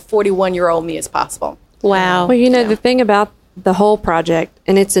that the 41-year-old me is possible? Wow. Well, the thing about the whole project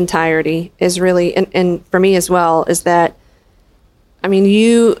in its entirety is really, and for me as well, is that, I mean,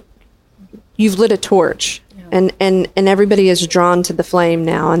 you've lit a torch, and everybody is drawn to the flame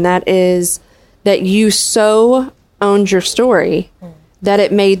now, and that is that you so owned your story that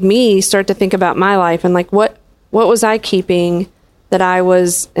it made me start to think about my life and like, what was I keeping that I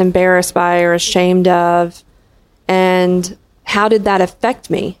was embarrassed by or ashamed of, and how did that affect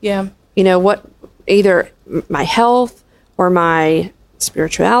me? Yeah. What, either my health or my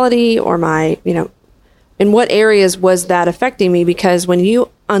spirituality or my, in what areas was that affecting me? Because when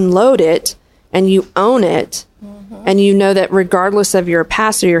you unload it and you own it, and you know that regardless of your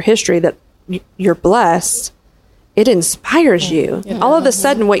past or your history, that you're blessed, it inspires you. All of a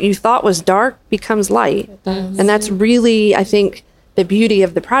sudden, what you thought was dark becomes light. And that's really, I think, the beauty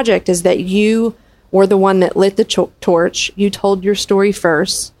of the project, is that you were the one that lit the torch. You told your story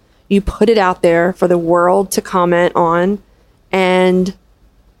first. You put it out there for the world to comment on, and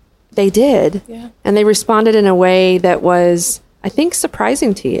they did. Yeah. And they responded in a way that was, I think,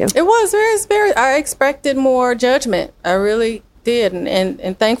 surprising to you. It was very, I expected more judgment. I really did.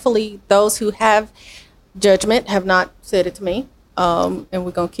 And thankfully, those who have judgment have not said it to me. And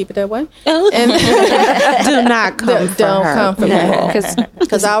we're going to keep it that way. And Do not come for don't her. come for me.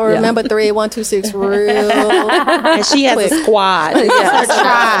 Because I'll remember 38126 real. And she has quick. a squad. That's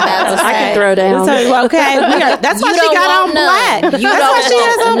I can throw down. So, okay, that's why You she don't got on want none. black. You That's don't why she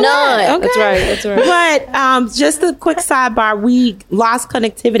has want on black. none. Okay. That's right. But just a quick sidebar, we lost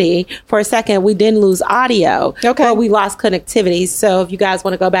connectivity for a second. We didn't lose audio, but we lost connectivity. So if you guys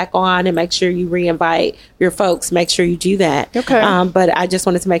want to go back on and make sure you re-invite your folks, make sure you do that. Okay. But I just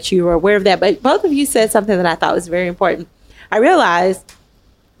wanted to make sure you were aware of that. But both of you said something that I thought was very important. I realized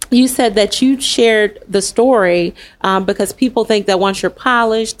you said that you shared the story because people think that once you're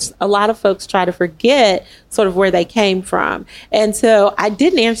polished, a lot of folks try to forget sort of where they came from. And so I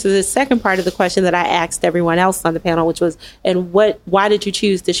didn't answer the second part of the question that I asked everyone else on the panel, which was, why did you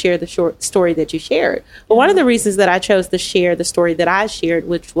choose to share the short story that you shared? Well, one of the reasons that I chose to share the story that I shared,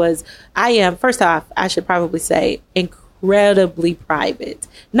 which was, I am, first off, I should probably say, incredibly private,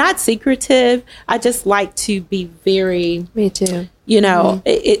 not secretive. I just like to be very, Me too. you know,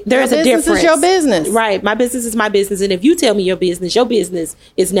 there's a difference. Business is your business. Right. My business is my business. And if you tell me your business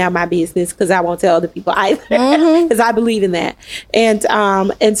is now my business, because I won't tell other people either, because I believe in that.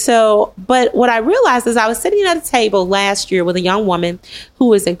 And so, but what I realized is I was sitting at a table last year with a young woman who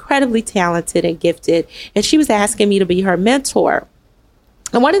was incredibly talented and gifted, and she was asking me to be her mentor.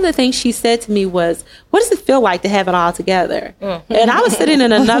 And one of the things she said to me was, what does it feel like to have it all together? And I was sitting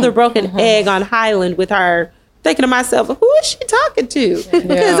in another broken egg on Highland with her, thinking to myself, who is she talking to?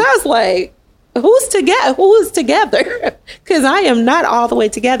 Because I was like, who's together? Because I am not all the way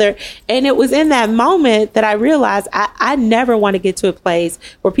together. And it was in that moment that I realized I never want to get to a place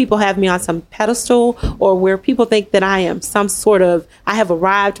where people have me on some pedestal or where people think that I am some sort of, I have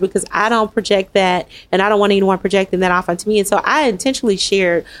arrived, because I don't project that, and I don't want anyone projecting that off onto me. And so I intentionally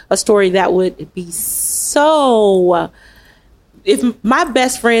shared a story that would be so, if my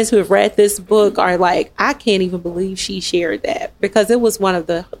best friends who have read this book are like, I can't even believe she shared that, because it was one of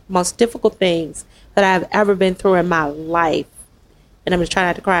the most difficult things that I've ever been through in my life. And I'm just trying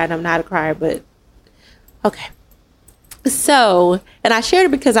not to cry, and I'm not a crier, but okay. So, and I shared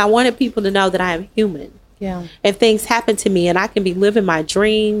it because I wanted people to know that I am human. Yeah. And things happen to me, and I can be living my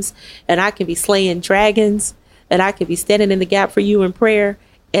dreams, and I can be slaying dragons, and I can be standing in the gap for you in prayer.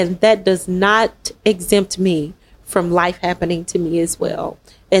 And that does not exempt me from life happening to me as well.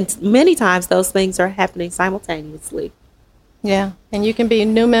 And many times those things are happening simultaneously. Yeah. And you can be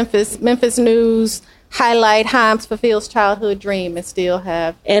New Memphis News, highlight Himes Fulfills childhood dream, and still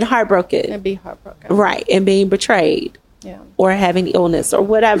have, And heartbroken. and be heartbroken. Right. And being betrayed. Yeah. Or having illness or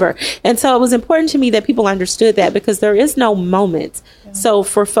whatever. And so it was important to me that people understood that, because there is no moment. Yeah. So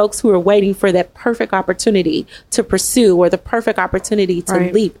for folks who are waiting for that perfect opportunity to pursue, or the perfect opportunity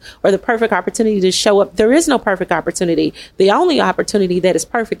to leap, or the perfect opportunity to show up, there is no perfect opportunity. The only opportunity that is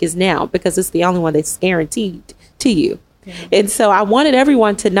perfect is now, because it's the only one that's guaranteed to you. Yeah. And so I wanted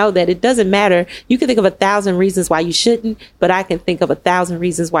everyone to know that it doesn't matter. You can think of 1,000 reasons why you shouldn't, but I can think of 1,000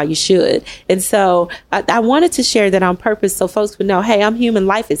 reasons why you should. And so I wanted to share that on purpose, so folks would know, hey, I'm human.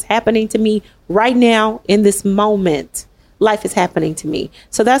 Life is happening to me right now in this moment. Life is happening to me.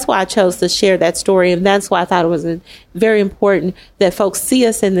 So that's why I chose to share that story. And that's why I thought it was very important that folks see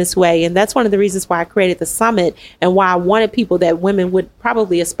us in this way. And that's one of the reasons why I created the summit, and why I wanted people that women would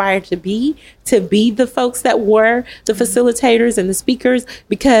probably aspire to be the folks that were the facilitators and the speakers.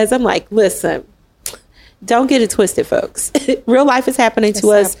 Because I'm like, listen, don't get it twisted, folks. Real life is happening to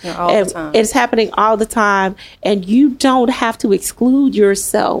us. All the time. It's happening all the time. And you don't have to exclude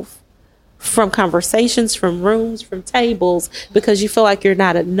yourself from conversations, from rooms, from tables, because you feel like you're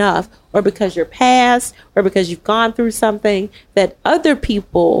not enough, or because you're past, or because you've gone through something that other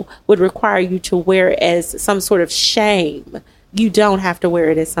people would require you to wear as some sort of shame. You don't have to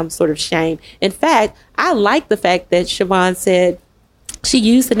wear it as some sort of shame. In fact, I like the fact that Siobhan said she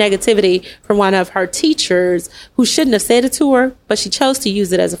used the negativity from one of her teachers who shouldn't have said it to her, but she chose to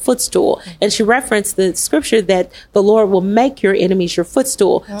use it as a footstool. And she referenced the scripture that the Lord will make your enemies your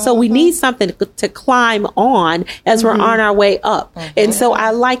footstool. So we need something to climb on as we're on our way up. And so I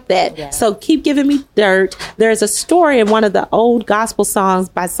like that. Yeah. So keep giving me dirt. There's a story in one of the old gospel songs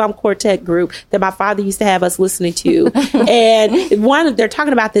by some quartet group that my father used to have us listening to. And they're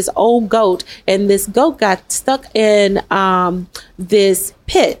talking about this old goat, and this goat got stuck in this this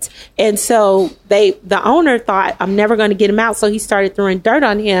pit. And so the owner thought, I'm never going to get him out. So he started throwing dirt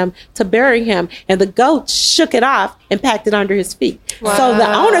on him to bury him. And the goat shook it off and packed it under his feet. Wow. So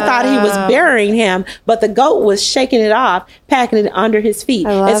the owner thought he was burying him, but the goat was shaking it off, packing it under his feet.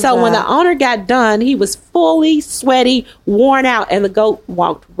 And so when the owner got done, he was fully sweaty, worn out, and the goat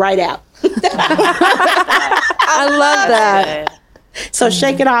walked right out. I love that. So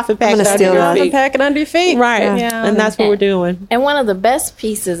shake it off and pack it under your feet. Pack it under your feet. Right. Yeah. And that's what we're doing. And one of the best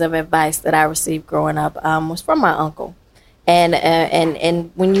pieces of advice that I received growing up was from my uncle.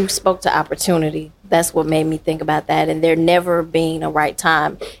 And when you spoke to opportunity, that's what made me think about that, and there never being a right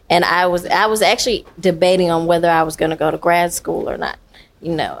time. And I was actually debating on whether I was going to go to grad school or not.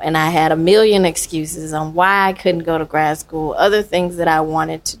 And I had a million excuses on why I couldn't go to grad school, other things that I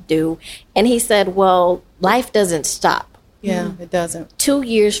wanted to do. And he said, well, life doesn't stop. Yeah, it doesn't. 2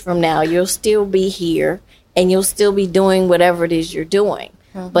 years from now, you'll still be here and you'll still be doing whatever it is you're doing.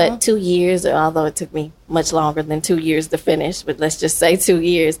 But 2 years, although it took me much longer than 2 years to finish, but let's just say 2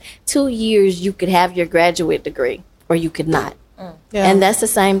 years. 2 years, you could have your graduate degree or you could not. Yeah. And that's the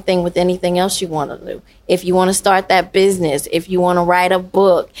same thing with anything else you want to do. If you want to start that business, if you want to write a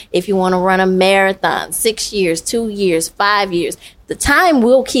book, if you want to run a marathon, 6 years, 2 years, 5 years, the time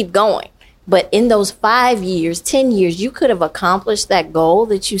will keep going. But in those 5 years, 10 years, you could have accomplished that goal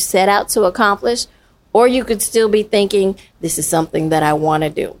that you set out to accomplish, or you could still be thinking, this is something that I want to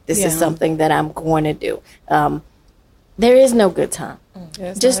do. This is something that I'm going to do. There is no good time.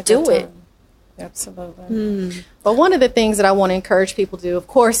 Just do it. Absolutely. But one of the things that I want to encourage people to do, of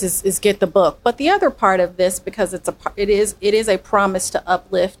course, is get the book. But the other part of this, because it is a promise to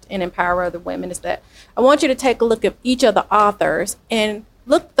uplift and empower other women, is that I want you to take a look at each of the authors and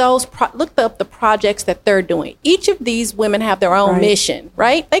look up the projects that they're doing. Each of these women have their own mission,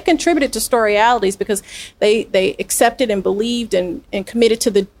 right? They contributed to Storyalities because they accepted and believed and committed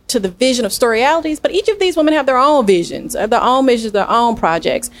to the vision of Storyalities. But each of these women have their own visions, their own missions, their own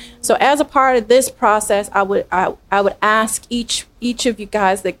projects. So as a part of this process, I would ask each of you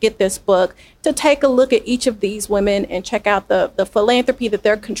guys that get this book to take a look at each of these women and check out the philanthropy that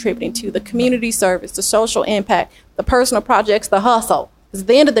they're contributing to, the community service, the social impact, the personal projects, the hustle. Because at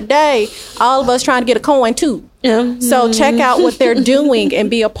the end of the day, all of us trying to get a coin too. So check out what they're doing and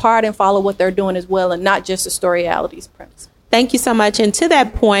be a part and follow what they're doing as well, and not just the Storyalities premise. Thank you so much. And to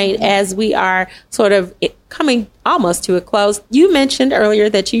that point, as we are sort of coming almost to a close, you mentioned earlier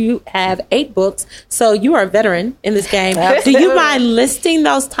that you have 8 books, so you are a veteran in this game. Do you mind listing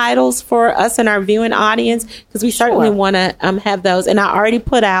those titles for us and our viewing audience? Because we certainly want to have those. And I already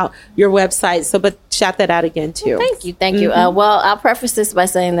put out your website, but shout that out again, too. Well, thank you. Well, I'll preface this by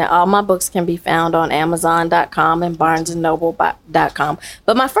saying that all my books can be found on Amazon.com and BarnesandNoble.com.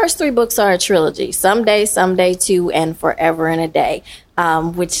 But my first 3 books are a trilogy, Someday, Someday 2, and Forever in a Day,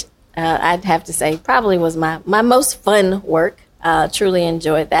 which I'd have to say probably was my most fun work. Truly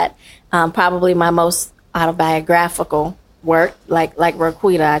enjoyed that. Probably my most autobiographical work. Like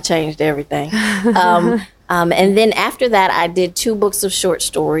Raquita, I changed everything. And then after that, I did 2 books of short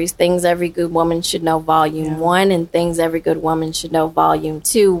stories, Things Every Good Woman Should Know, Volume 1, and Things Every Good Woman Should Know, Volume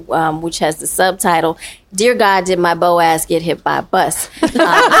 2, which has the subtitle, Dear God, Did My Boaz Get Hit by a Bus?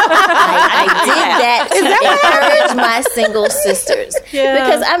 I did that to encourage my single sisters.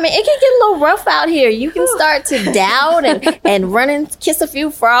 Because, I mean, it can get a little rough out here. You can start to doubt and run and kiss a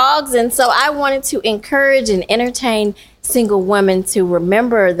few frogs. And so I wanted to encourage and entertain single women to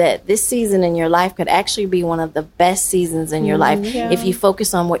remember that this season in your life could actually be one of the best seasons in your life if you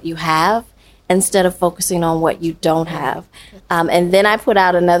focus on what you have instead of focusing on what you don't have. And then I put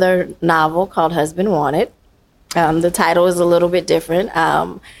out another novel called Husband Wanted. The title is a little bit different.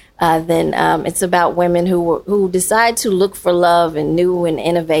 It's about women who decide to look for love in new and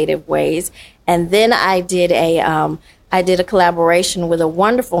innovative ways. And then I did a collaboration with a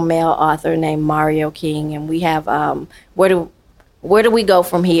wonderful male author named Mario King, and we have Where Do We Go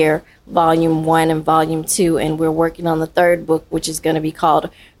From Here, Volume 1 and Volume 2, and we're working on the 3rd book, which is going to be called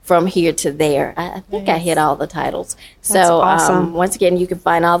From Here to There. I think I hit all the titles. That's awesome. Once again, you can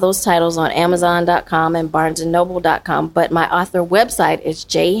find all those titles on Amazon.com and BarnesandNoble.com, but my author website is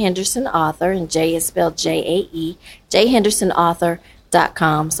J. Henderson Author, and J is spelled J-A-E,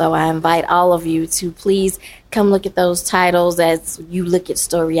 jhendersonauthor.com. So I invite all of you to please come look at those titles as you look at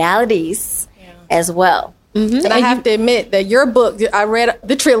Storyalities as well. And I have to admit that your book, I read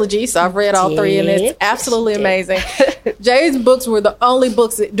the trilogy, so I've read all 3, and it's absolutely amazing. Jay's books were the only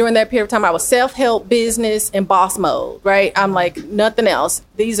books that, during that period of time, I was self-help, business, and boss mode, right? I'm like, nothing else.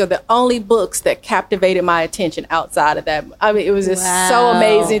 These are the only books that captivated my attention outside of that. I mean, it was just so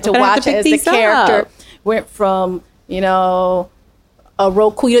amazing to watch as the character went from, a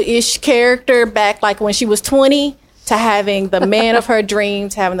Rosquita-ish character back like when she was 20 to having the man of her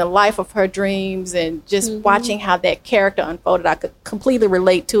dreams, having the life of her dreams, and just watching how that character unfolded. I could completely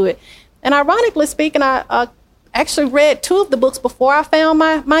relate to it. And ironically speaking, I actually read 2 of the books before I found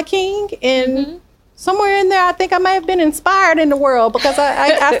my king, and somewhere in there, I think I may have been inspired in the world because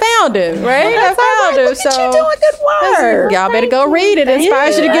I found him, right? I found him. Look at you doing good work. Y'all better go read it. It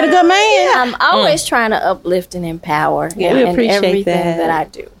inspires you to get a good man. I'm always trying to uplift and empower we in appreciate everything that. that I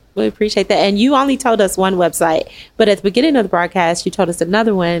do. We appreciate that. And you only told us one website, but at the beginning of the broadcast, you told us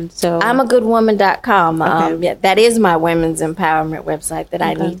another one. So I'm a goodwoman.com. Okay. Yeah, that is my women's empowerment website that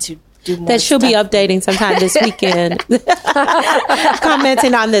I need to do more that she'll be stuff. updating sometime this weekend,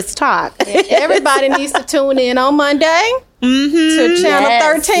 commenting on this talk. Everybody needs to tune in on Monday to Channel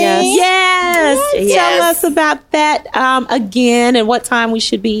Yes, 13. Yes. Yes. Tell us about that again, and what time we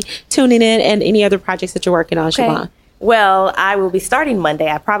should be tuning in, and any other projects that you're working on, Siobhan. Well, I will be starting Monday.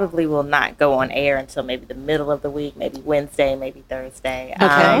 I probably will not go on air until maybe the middle of the week, maybe Wednesday, maybe Thursday.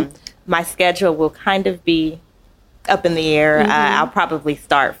 Okay. My schedule will kind of be up in the air. I'll probably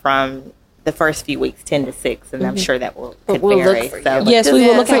start from the first few weeks, 10 to 6, and I'm sure that could we'll look vary. for you. So, Yes, we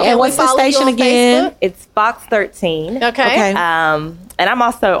will look for. Can And we what's the follow you station on again? Facebook? it's Fox 13. Okay. And I'm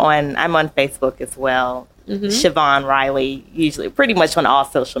also on Facebook as well. Siobhan Riley, usually pretty much on all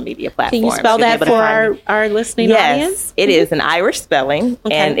social media Can platforms. you spell You'll be that able to for find me. our listening Yes, audience? it is an Irish spelling,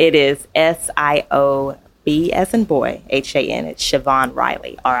 Okay. and it is SIOB as in boy, HAN. It's Siobhan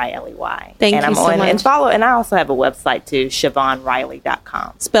Riley, RILEY. Thank and you I'm so on much. and follow, and I also have a website too,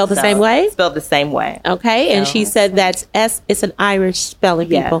 SiobhanRiley.com. Spelled the same way? Spelled the same way. Okay, and she said that's S. It's an Irish spelling,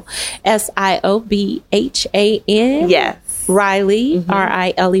 Yes. people. SIOBHAN. Yes. Riley,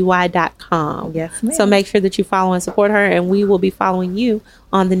 RILEY.com. Yes, ma'am. So make sure that you follow and support her, and we will be following you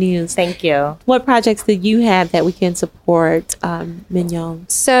on the news. Thank you. What projects do you have that we can support, Mignon?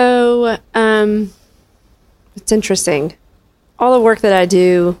 So, it's interesting. All the work that I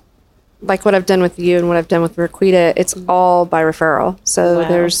do, like what I've done with you and what I've done with Raquita, it's all by referral. So Wow.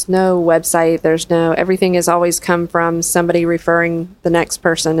 there's no website, everything has always come from somebody referring the next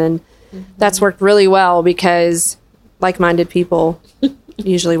person. And that's worked really well because like-minded people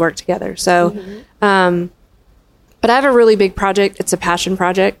usually work together. So, but I have a really big project. It's a passion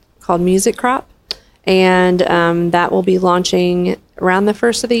project called Music Crop. And that will be launching around the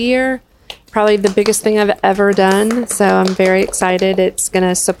first of the year. Probably the biggest thing I've ever done. So I'm very excited. It's going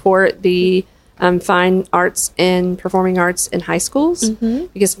to support the fine arts and performing arts in high schools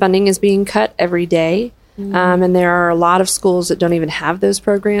because funding is being cut every day. And there are a lot of schools that don't even have those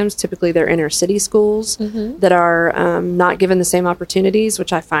programs. Typically, they're inner city schools that are not given the same opportunities,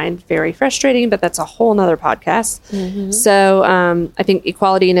 which I find very frustrating, but that's a whole nother podcast. So I think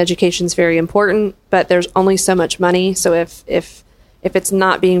equality in education is very important, but there's only so much money. So if it's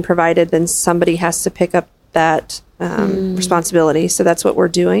not being provided, then somebody has to pick up that responsibility. So that's what we're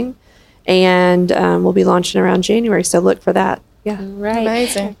doing. And we'll be launching around January. So look for that. Yeah. Right.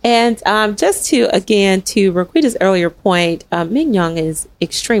 Amazing. And just to Raquita's earlier point, Mignon is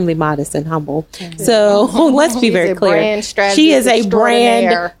extremely modest and humble. So let's be very a clear. brand strategist She is a brand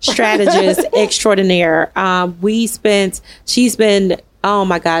extraordinaire. strategist extraordinaire. She's been, oh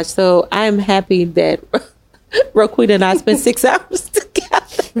my gosh. So I'm happy that Raquita and I spent 6 hours together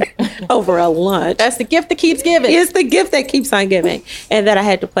over a lunch. That's the gift that keeps giving. It's the gift that keeps on giving. And that I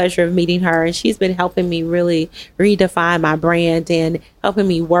had the pleasure of meeting her. And she's been helping me really redefine my brand and helping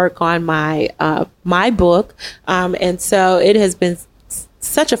me work on my my book. And so it has been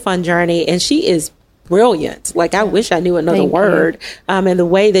such a fun journey. And she is brilliant. Like, I wish I knew another Thank word. And the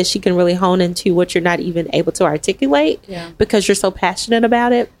way that she can really hone into what you're not even able to articulate because you're so passionate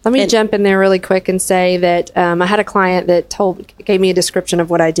about it. Let me And- jump in there really quick and say that I had a client that gave me a description of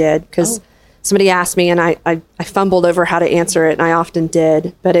what I did because somebody asked me and I fumbled over how to answer it, and I often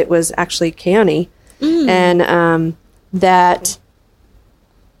did, but it was actually Keone. And that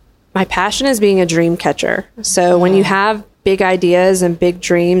my passion is being a dream catcher. So when you have big ideas and big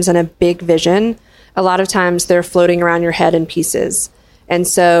dreams and a big vision, a lot of times they're floating around your head in pieces. And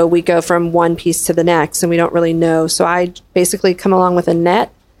so we go from one piece to the next and we don't really know. So I basically come along with a net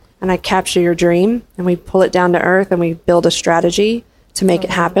and I capture your dream and we pull it down to earth and we build a strategy to make it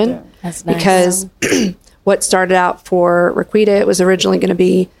happen. That's nice. Because what started out for Raquita, it was originally going to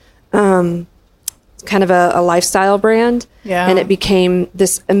be kind of a lifestyle brand. Yeah. And it became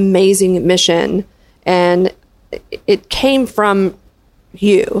this amazing mission. And it came from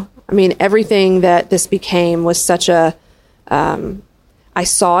you. I mean, everything that this became was such a, I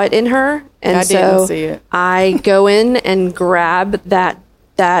saw it in her. And I so didn't see it. I go in and grab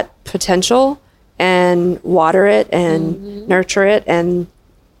that potential and water it and nurture it and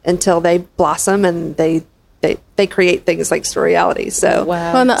until they blossom and they create things like Storyality. So,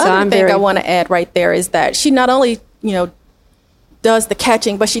 Well, and the other thing I want to add right there is that she not only, does the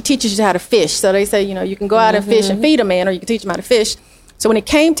catching, but she teaches you how to fish. So they say, you can go out and fish and feed a man, or you can teach him how to fish. So when it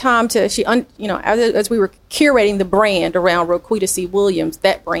came time to, as we were curating the brand around Rosquita C. Williams,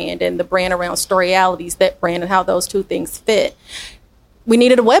 that brand, and the brand around Storyalities, that brand, and how those two things fit, we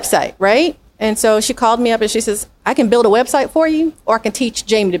needed a website, right? And so she called me up and she says, I can build a website for you, or I can teach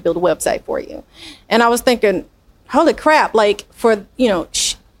Jamie to build a website for you. And I was thinking, holy crap, like for,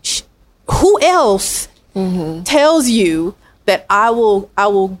 who else tells you that I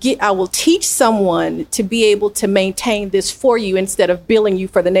will teach someone to be able to maintain this for you instead of billing you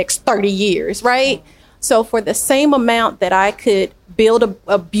for the next 30 years, right? So for the same amount that I could build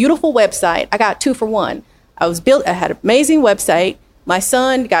a beautiful website, I got 2 for 1. I had an amazing website. My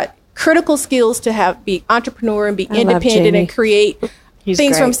son got critical skills to be entrepreneur and be independent and create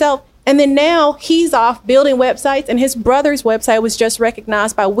things for himself. And then now he's off building websites, and his brother's website was just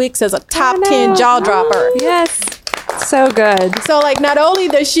recognized by Wix as a top 10 jaw dropper. Yes. So good. So, like, not only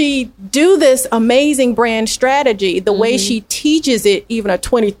does she do this amazing brand strategy, the way she teaches it, even a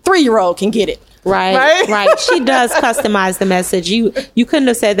 23-year-old can get it. Right. She does customize the message. You couldn't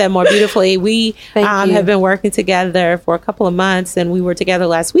have said that more beautifully. We have been working together for a couple of months, and we were together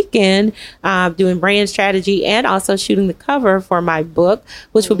last weekend doing brand strategy and also shooting the cover for my book,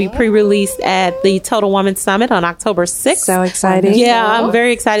 which will be pre-released at the Total Woman Summit on October 6th. So exciting. Yeah, I'm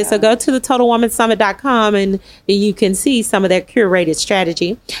very excited. So go to the TotalWomanSummit.com and you can see some of their curated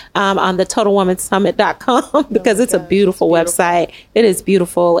strategy on the TotalWomanSummit.com because it's a beautiful website. It is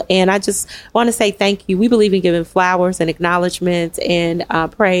beautiful. And I just want to say thank you. We believe in giving flowers and acknowledgments and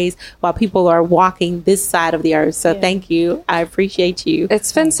praise while people are walking this side of the earth. So thank you. I appreciate you.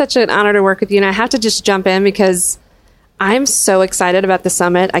 It's been such an honor to work with you. And I have to just jump in because I'm so excited about the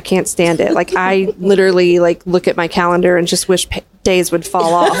summit. I can't stand it. Like, I literally look at my calendar and just wish days would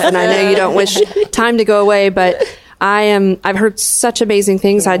fall off. And I know you don't wish time to go away, but I've heard such amazing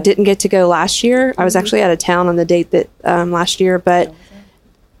things. I didn't get to go last year. I was actually out of town on the date that last year, but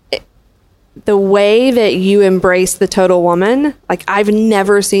the way that you embrace the total woman, I've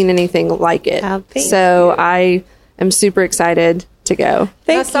never seen anything like it. So I am super excited to go.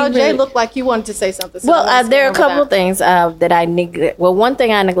 I saw Jay look like you wanted to say something. So there are a couple of things that I neglect. Well, one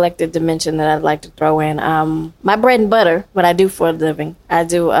thing I neglected to mention that I'd like to throw in. My bread and butter, what I do for a living. I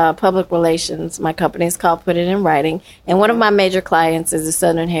do public relations. My company is called Put It in Writing. And one of my major clients is the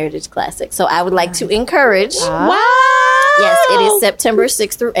Southern Heritage Classic. So I would like to encourage. Wow. Yes, it is September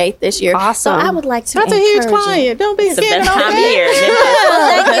 6th through 8th this year. Awesome. So I would like to That's a huge client. Don't be scared. Time of year.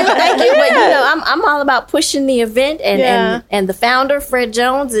 Thank you. But I'm all about pushing the event and the founder, Fred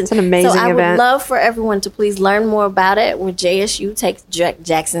Jones. And it's an amazing event. So I would event. love for everyone to please learn more about it. Where JSU takes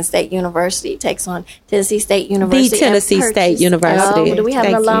Jackson State University, takes on Tennessee State University. The Tennessee State University. Do we have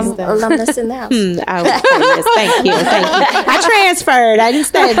an alumnus in the house? Yes, thank you. I transferred. I didn't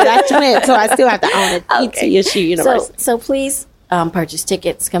stay, but I went, so I still have to own it. TSU University. So please purchase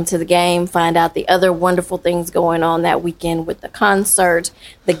tickets, come to the game, find out the other wonderful things going on that weekend with the concert,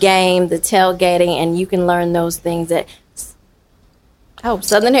 the game, the tailgating, and you can learn those things at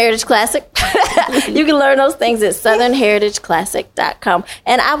Southern Heritage Classic. You can learn those things at southernheritageclassic.com.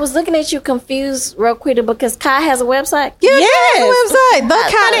 And I was looking at you confused, Rosquita, because Kai has a website. Yes. Website.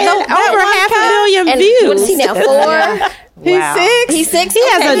 Over 500,000 views. What is he now? 4? He's 6. He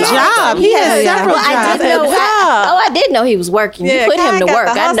has a job. He has several jobs. I did know he was working. You put him to work.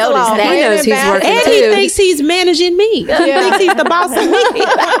 I noticed that. He knows he's working And too. he thinks he's managing me. He thinks he's the boss of me.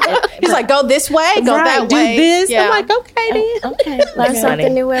 He's like, go this way, go that do way. this. Yeah. I'm like, okay, then. Okay, learn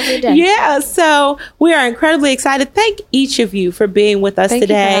something new every day. Yeah, so we are incredibly excited. Thank each of you for being with us Thank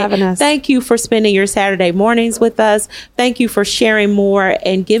today. you for having us. Thank you for spending your Saturday mornings with us. Thank you for sharing more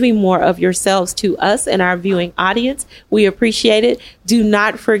and giving more of yourselves to us and our viewing audience. We appreciate it. Do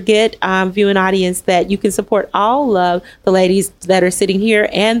not forget, viewing audience, that you can support all of the ladies that are sitting here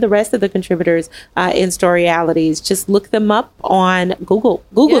and the rest of the contributors in Storyalities. Just look them up on Google.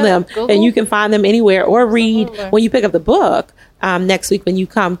 Google them, and you can find them anywhere or read when you pick up the book. Next week when you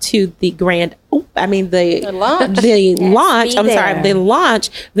come to the launch,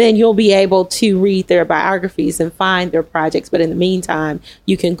 then you'll be able to read their biographies and find their projects. But in the meantime,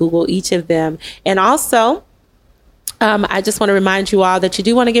 you can Google each of them. And also, I just want to remind you all that you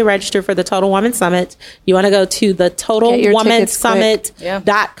do want to get registered for the Total Woman Summit. You want to go to the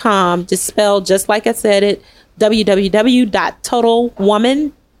TotalWomanSummit.com, just spelled just like I said it,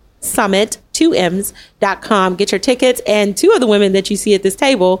 www.TotalWomanSummit.com. S1E2Ms.com. Get your tickets. And two of the women that you see at this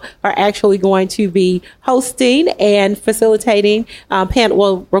table are actually going to be hosting and facilitating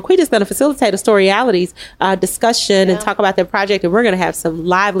well, Raquita's going to facilitate a Storyalities discussion and talk about their project, and we're going to have some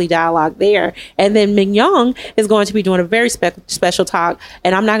lively dialogue there. And then Mignon is going to be doing a very special talk,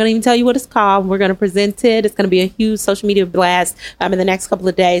 and I'm not going to even tell you what it's called. We're going to present it. It's going to be a huge social media blast in the next couple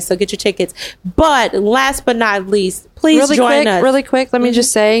of days, so get your tickets. But last but not least, please join us. Really quick, let me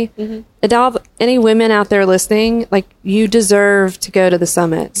just say, any women out there listening, like, you deserve to go to the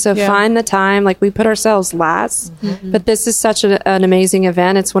summit. So find the time. Like, we put ourselves last, but this is such an amazing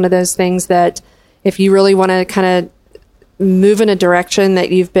event. It's one of those things that if you really want to kind of move in a direction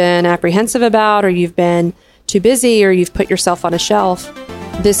that you've been apprehensive about, or you've been too busy, or you've put yourself on a shelf,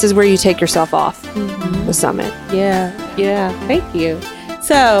 this is where you take yourself off the summit. Yeah. Thank you.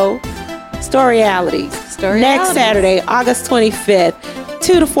 So, Storyalities. Next Saturday, August 25th,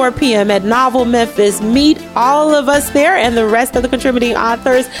 2 to 4 p.m. at Novel Memphis. Meet all of us there and the rest of the contributing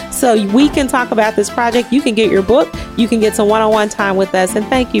authors so we can talk about this project. You can get your book. You can get some one-on-one time with us. And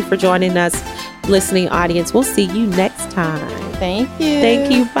thank you for joining us, listening audience. We'll see you next time. Thank you.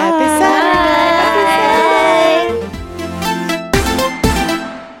 Thank you. Bye. Happy Saturday.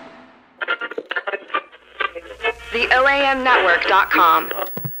 The OAMnetwork.com.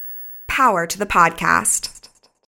 Power to the podcast.